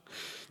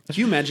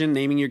you imagine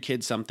naming your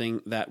kid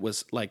something that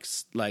was like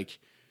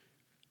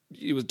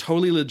it was a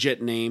totally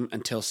legit name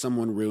until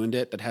someone ruined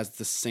it that has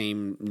the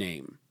same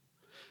name?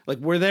 Like,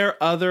 were there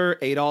other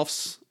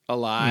Adolfs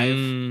alive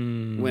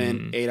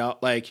when Adolf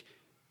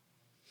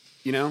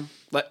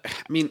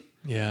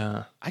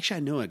Yeah. actually I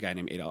know a guy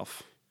named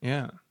Adolf,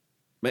 Yeah.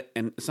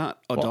 and it's not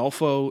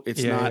Adolfo,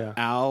 it's not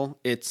Al,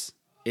 it's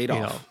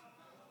Adolf.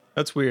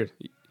 That's weird.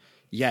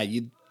 Yeah,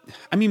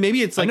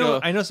 maybe it's like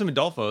I know some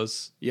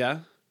Adolfos. yeah,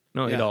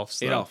 No, yeah. Adolfs.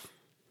 though.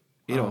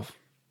 Adolf.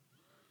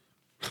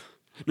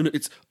 No,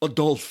 it's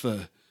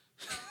Adolphe.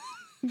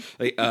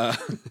 Like,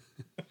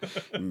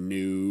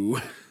 no.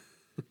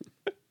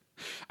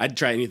 I'd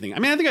try anything. I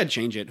mean, I think I'd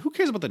change it. Who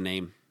cares about the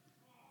name?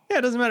 Yeah,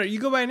 it doesn't matter. You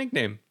go by a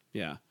nickname.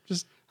 Yeah,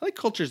 Just I like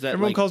cultures that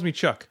everyone calls me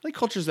Chuck. I like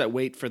cultures that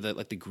wait for the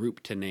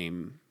group to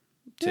name.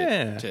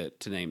 To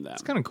name them.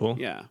 It's kind of cool.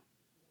 Yeah.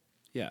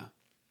 Yeah.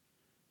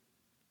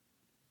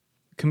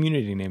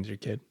 Community names your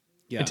kid.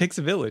 Yeah. It takes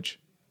a village.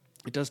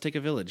 It does take a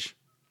village.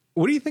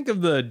 What do you think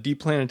of the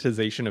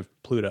deplanetization of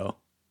Pluto?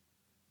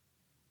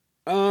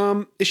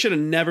 It should have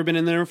never been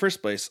in there in the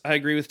first place. I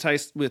agree with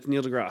with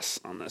Neil deGrasse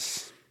on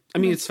this. I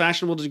mean, it's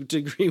fashionable to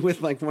agree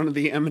with like one of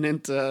the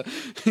eminent,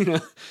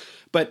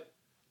 but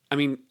I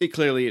mean,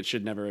 it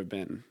should never have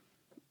been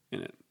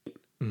in it.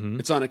 Mm-hmm.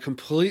 It's on a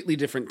completely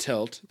different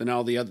tilt than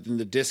than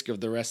the disk of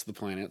the rest of the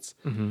planets.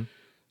 Mm-hmm.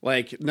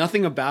 Like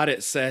nothing about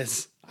it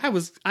says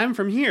I'm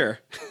from here.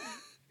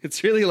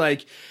 It's really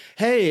like,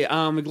 hey,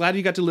 I'm glad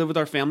you got to live with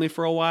our family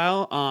for a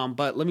while.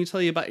 But let me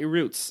tell you about your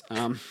roots.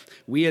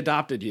 We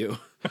adopted you.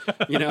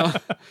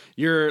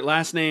 Your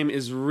last name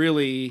is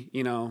really,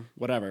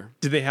 whatever.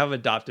 Do they have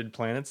adopted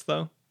planets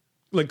though?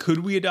 Like, could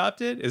we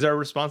adopt it? Is our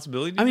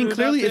responsibility? I mean, to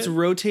clearly adopt it's it?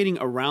 rotating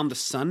around the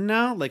sun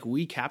now. Like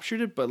we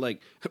captured it, but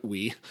like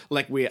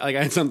I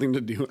had something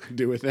to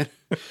do with it.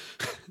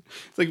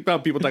 It's like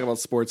about people talking about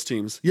sports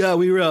teams. Yeah,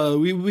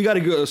 we got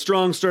a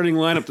strong starting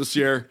lineup this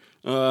year.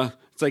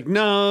 It's like,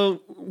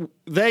 no,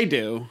 they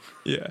do.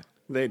 Yeah.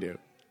 They do.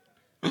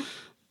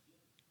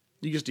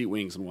 You just eat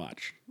wings and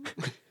watch.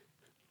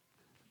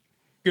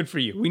 Good for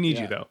you. We need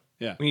you though.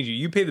 Yeah. We need you.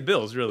 You pay the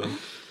bills, really.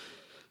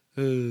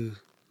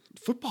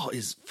 Football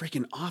is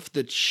freaking off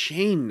the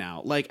chain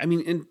now. Like, I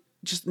mean,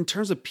 just in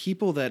terms of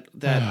people that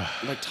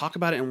like talk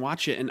about it and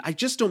watch it. And I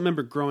just don't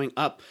remember growing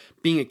up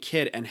being a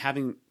kid and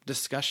having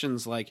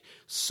discussions, like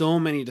so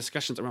many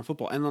discussions around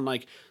football. And then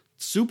like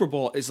Super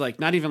Bowl is like,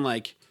 not even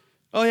like,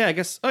 oh yeah,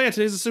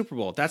 today's the Super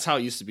Bowl. That's how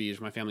it used to be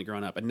with my family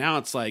growing up. And now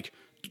it's like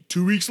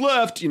 2 weeks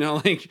left,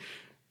 like.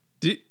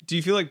 Do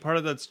you feel like part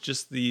of that's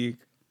just the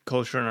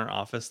culture in our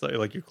office that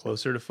like you're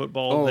closer to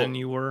football than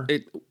you were?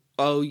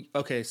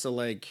 Okay. So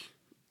like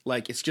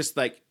it's just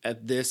like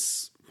at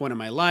this point in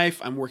my life,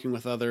 I'm working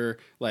with other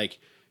like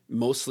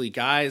mostly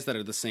guys that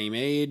are the same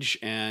age,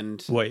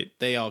 and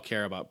they all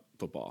care about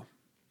football.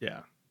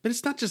 Yeah, but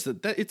it's not just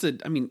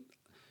that. I mean,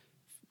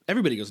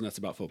 everybody goes nuts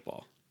about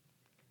football.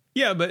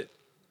 Yeah, but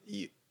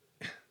I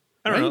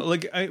don't know.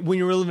 Like when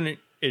you were living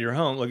at your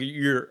home, like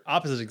your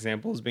opposite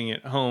example is being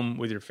at home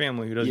with your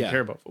family who doesn't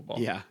care about football.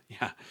 Yeah.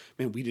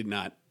 Man, we did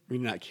not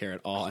care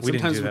at all. And we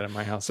didn't do that at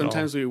my house.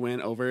 Sometimes we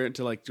went over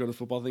to like go to the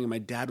football thing, and my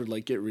dad would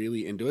like get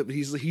really into it. But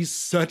he's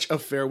such a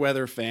fair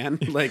weather fan.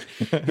 Like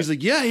he's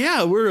like,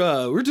 yeah,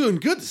 we're doing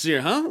good this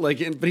year, huh? Like,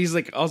 but he's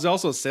like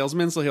also a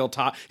salesman, so he'll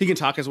talk. He can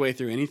talk his way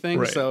through anything.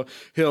 Right. So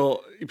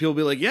people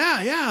be like,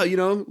 yeah,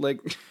 like.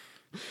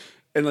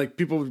 And like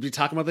people would be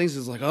talking about things.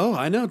 It's like, oh,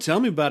 I know. Tell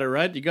me about it,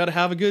 right? You got to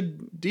have a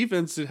good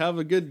defense to have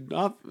a good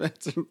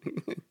offense.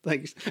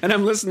 Like, and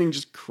I'm listening,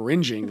 just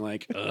cringing,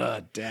 like,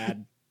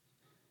 Dad.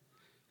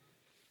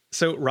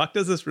 So Rock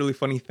does this really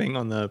funny thing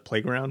on the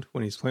playground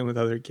when he's playing with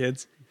other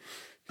kids.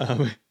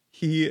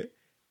 He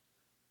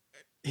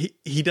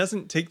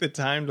doesn't take the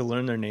time to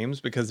learn their names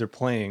because they're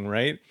playing,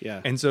 right?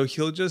 Yeah. And so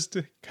he'll just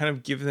kind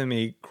of give them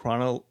a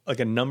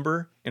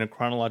number in a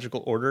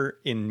chronological order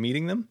in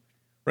meeting them,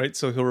 right?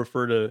 So he'll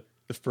refer to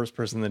the first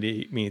person that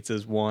he meets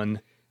as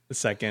 1, the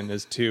second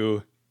is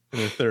 2,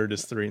 and the third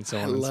is 3, and so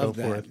on and so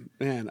forth.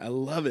 Man, I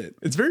love it.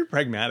 It's very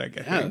pragmatic,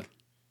 I think.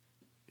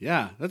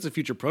 Yeah, that's a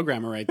future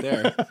programmer right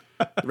there.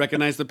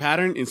 Recognize the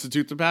pattern,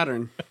 institute the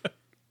pattern.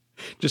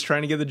 Just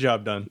trying to get the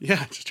job done.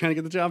 Yeah, just trying to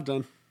get the job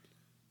done.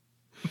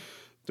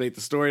 Wait,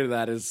 the story to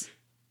that is...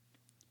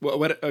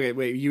 What? Okay,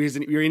 wait. You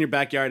were in your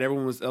backyard.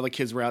 All the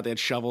kids were out. They had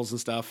shovels and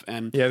stuff.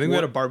 And yeah, I think we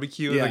had a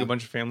barbecue with like a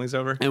bunch of families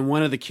over. And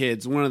one of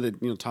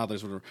the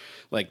toddlers were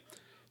like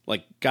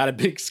got a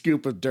big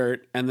scoop of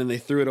dirt, and then they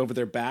threw it over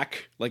their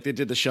back, like they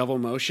did the shovel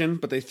motion.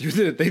 But they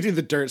did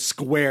the dirt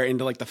square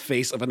into like the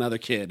face of another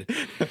kid,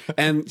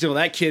 and so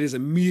that kid is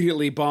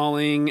immediately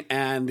bawling,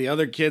 and the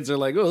other kids are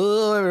like,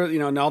 oh,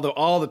 and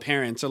all the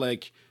parents are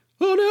like,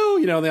 oh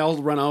no, they all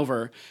run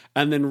over,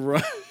 and then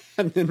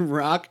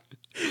Rock.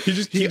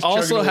 He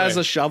also has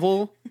a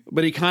shovel,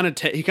 but he kind of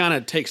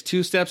takes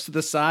 2 steps to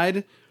the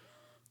side,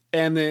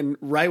 and then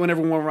right when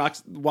everyone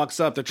walks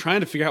up, they're trying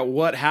to figure out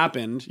what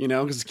happened,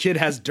 because the kid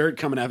has dirt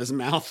coming out of his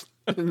mouth,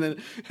 and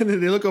then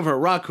they look over at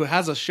Rock, who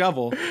has a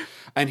shovel,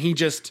 and he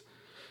doesn't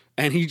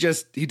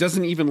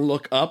even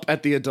look up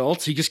at the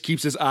adults. He just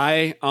keeps his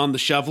eye on the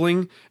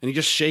shoveling, and he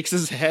just shakes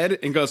his head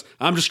and goes,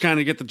 "I'm just trying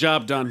to get the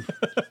job done."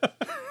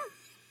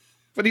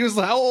 But he was,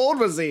 how old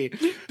was he?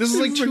 This is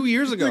like 2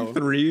 years ago. Like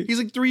 3. He's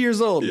like 3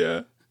 years old.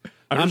 Yeah.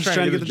 I'm just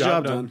trying to get the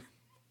job done.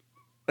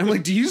 I'm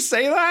like, do you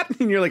say that?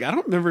 And you're like, I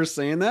don't remember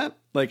saying that.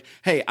 Like,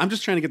 hey, I'm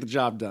just trying to get the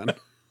job done.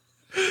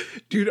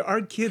 Dude,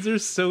 our kids are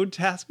so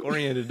task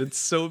oriented. It's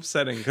so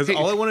upsetting because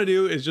all I want to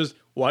do is just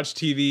watch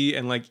TV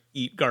and like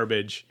eat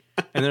garbage.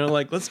 And they're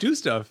like, let's do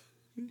stuff.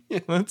 Yeah.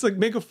 Let's like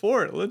make a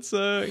fort. Let's,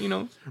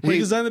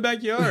 redesign the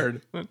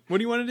backyard. What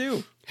do you want to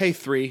do? Hey,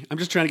 3, I'm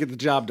just trying to get the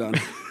job done.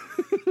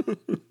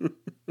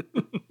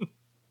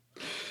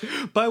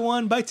 Buy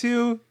 1, buy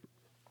 2.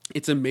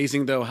 It's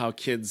amazing though how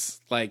kids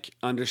like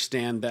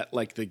understand that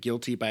like the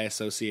guilty by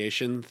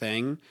association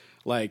thing,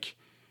 like,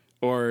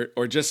 or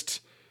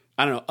just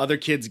I don't know, other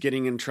kids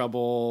getting in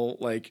trouble.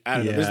 Like I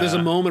don't know. There's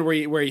a moment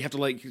where you have to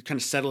like kind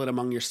of settle it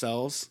among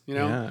yourselves.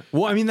 Yeah.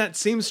 Well, I mean that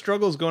same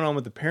struggle is going on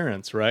with the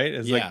parents, right?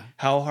 It's like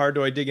how hard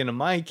do I dig into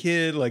my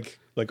kid? Like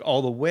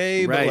all the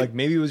way, but like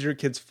maybe it was your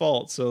kid's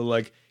fault. So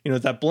like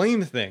that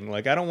blame thing.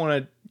 Like I don't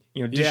want to.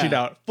 Dish it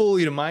out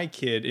fully to my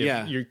kid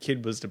if your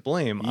kid was to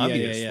blame,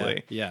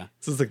 obviously. Yeah.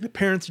 So it's like the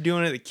parents are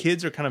doing it, the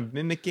kids are kind of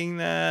mimicking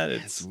that.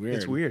 It's weird.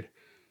 It's weird.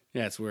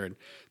 Yeah, it's weird.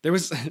 There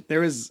was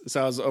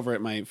so I was over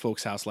at my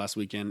folks' house last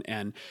weekend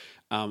and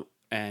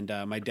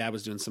my dad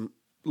was doing some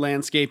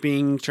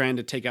landscaping, trying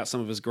to take out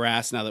some of his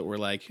grass now that we're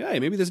like,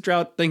 hey, maybe this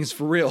drought thing is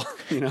for real,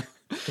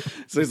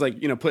 So he's like,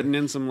 putting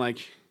in some like,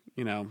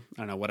 I don't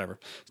know, whatever.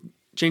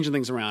 Changing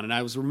things around, and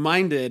I was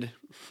reminded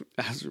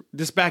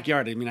this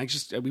backyard. I mean,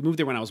 we moved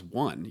there when I was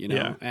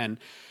 1, and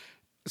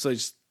so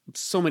just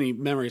so many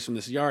memories from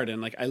this yard.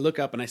 And like I look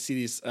up and I see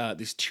these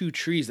 2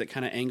 trees that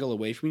kind of angle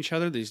away from each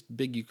other, these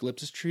big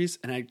eucalyptus trees,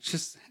 and I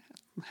just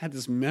had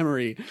this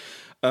memory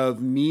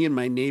of me and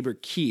my neighbor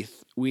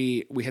Keith.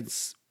 We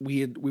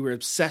were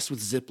obsessed with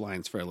zip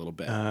lines for a little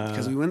bit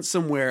because we went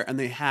somewhere and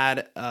they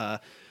had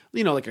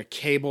like a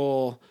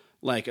cable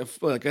like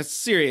a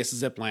serious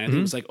zip line. I think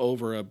it was like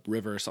over a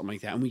river or something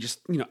like that. And we just,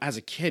 as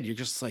a kid, you're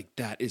just like,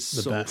 that is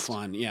so best.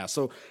 fun. Yeah.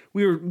 So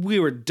we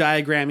were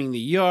diagramming the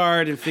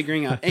yard and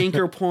figuring out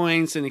anchor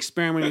points and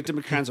experimenting with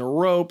different kinds of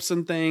ropes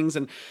and things.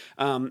 And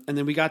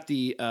then we got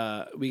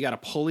a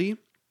pulley,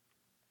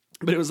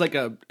 but it was like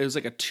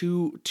a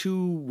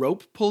two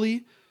rope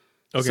pulley.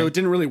 Okay. So it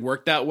didn't really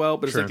work that well,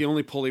 but it's Sure. like the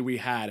only pulley we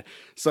had.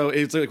 So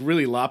it's like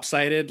really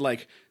lopsided.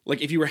 Like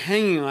if you were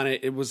hanging on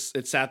it,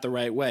 it sat the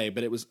right way,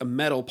 but it was a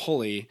metal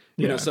pulley,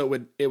 Yeah. so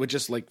it would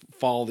just like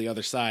fall the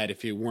other side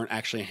if you weren't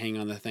actually hanging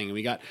on the thing. And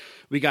we got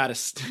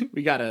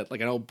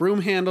like an old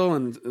broom handle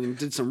and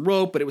did some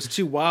rope, but it was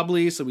too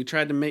wobbly. So we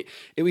tried to make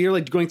it. We were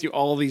like going through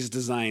all these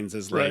designs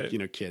as like,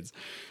 Right. Kids.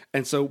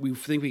 And so we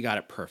think we got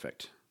it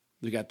perfect.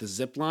 We got the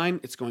zip line.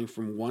 It's going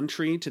from one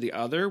tree to the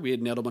other. We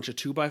had nailed a bunch of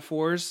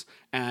 2x4s,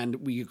 and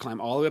we could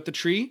climb all the way up the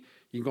tree.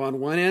 You can go on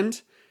one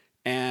end,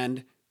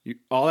 and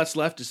all that's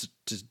left is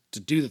to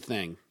do the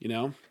thing,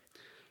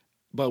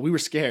 But we were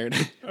scared,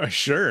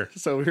 Sure.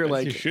 so we were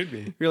like, You should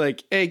be. We were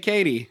like, "Hey,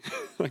 Katie,"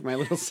 like my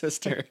little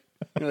sister.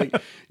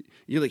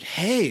 You're like,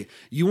 "Hey,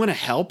 you want to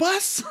help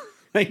us?"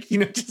 Like,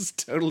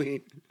 just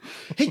totally.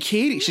 Hey,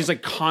 Katie. She's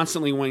like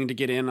constantly wanting to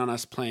get in on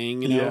us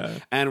playing, Yeah.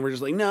 And we're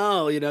just like,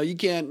 no, you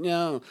can't,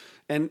 no.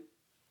 And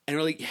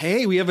we're like,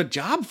 hey, we have a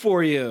job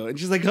for you. And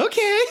she's like,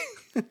 okay.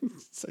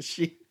 So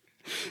she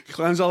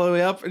climbs all the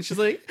way up and she's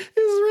like, this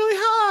is really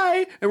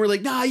high. And we're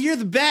like, nah, you're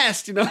the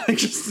best.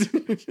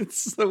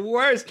 It's the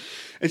worst.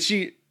 And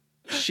she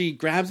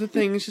grabs the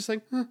thing and she's like,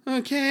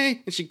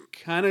 okay. And she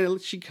kind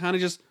of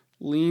just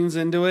leans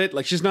into it.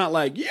 Like, she's not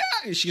like, yeah,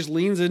 she just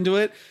leans into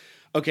it.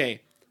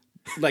 Okay,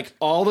 like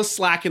all the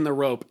slack in the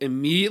rope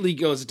immediately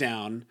goes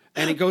down,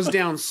 and it goes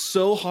down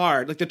so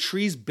hard, like the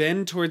trees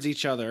bend towards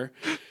each other.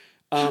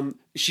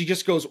 She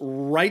just goes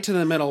right to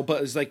the middle,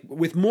 but it's like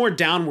with more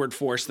downward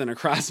force than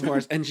across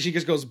force, and she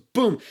just goes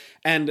boom,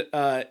 and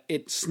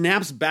it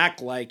snaps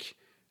back like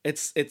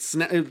it's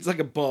like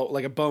a bow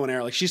and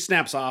arrow. Like she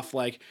snaps off,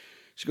 like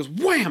she goes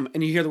wham,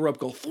 and you hear the rope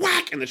go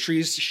thwack, and the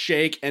trees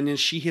shake, and then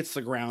she hits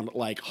the ground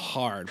like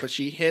hard, but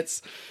she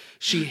hits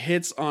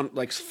on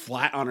like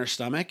flat on her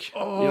stomach.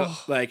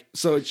 Like,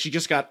 so she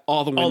just got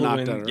all the wind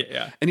knocked out of her.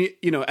 Yeah. And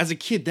that as a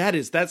kid,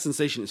 that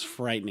sensation is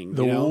frightening.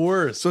 The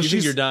worst. So You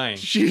think you're dying.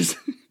 She's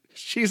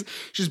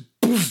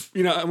poof,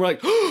 and we're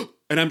like,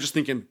 and I'm just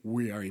thinking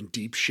we are in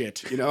deep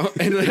shit,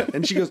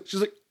 and she's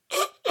like,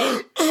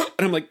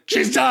 and I'm like,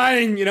 she's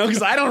dying,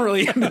 because I don't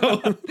really know.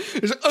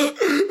 She's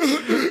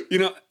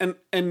like,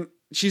 and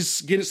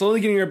she's slowly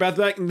getting her breath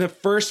back, and the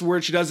first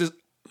word she does is,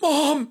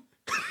 Mom.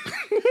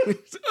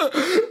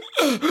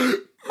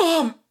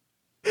 Mom.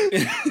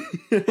 And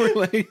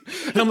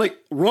I'm like,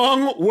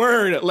 wrong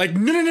word. Like,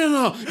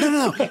 no.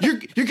 You're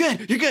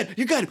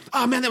good.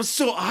 Oh man, that was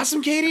so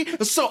awesome, Katie. That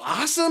was so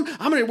awesome.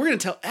 We're gonna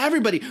tell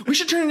everybody. We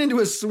should turn it into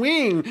a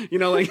swing.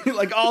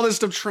 Like all this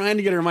stuff, trying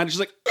to get her mind. She's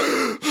like,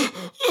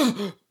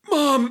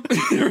 Mom.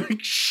 Like,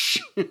 shh.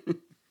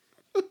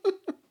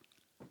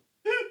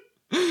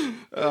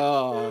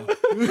 Oh.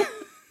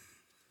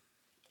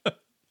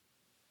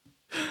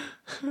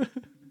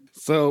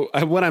 So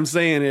what I'm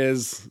saying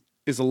is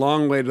a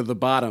long way to the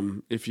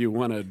bottom if you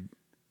want to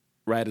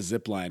ride a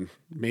zip line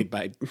made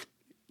by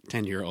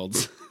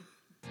 10-year-olds.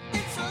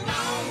 It's a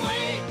long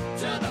way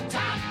to the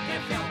top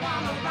if you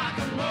wanna rock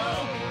and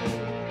roll.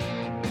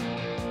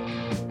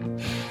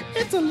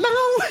 It's a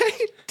long way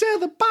to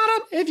the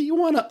bottom if you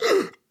want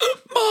to...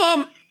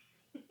 Mom!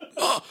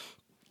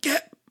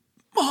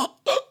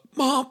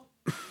 Mom!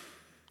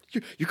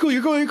 You're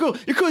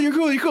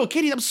cool.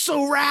 Katie, I'm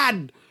so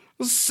rad. It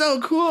was so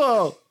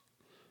cool.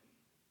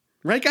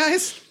 Right,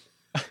 guys?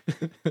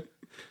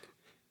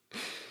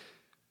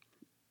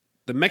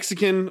 The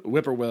Mexican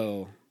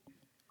whippoorwill.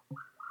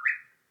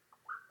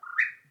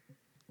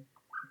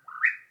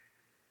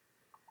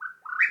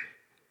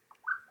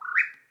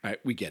 All right,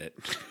 we get it.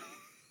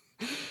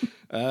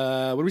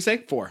 What did we say?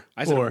 4.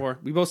 I said 4. 4.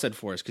 We both said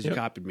 4s because you Yep.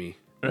 copied me.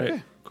 Right.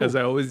 Okay, cool. As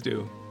I always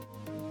do.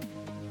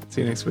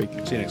 See you next week.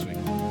 See you next week.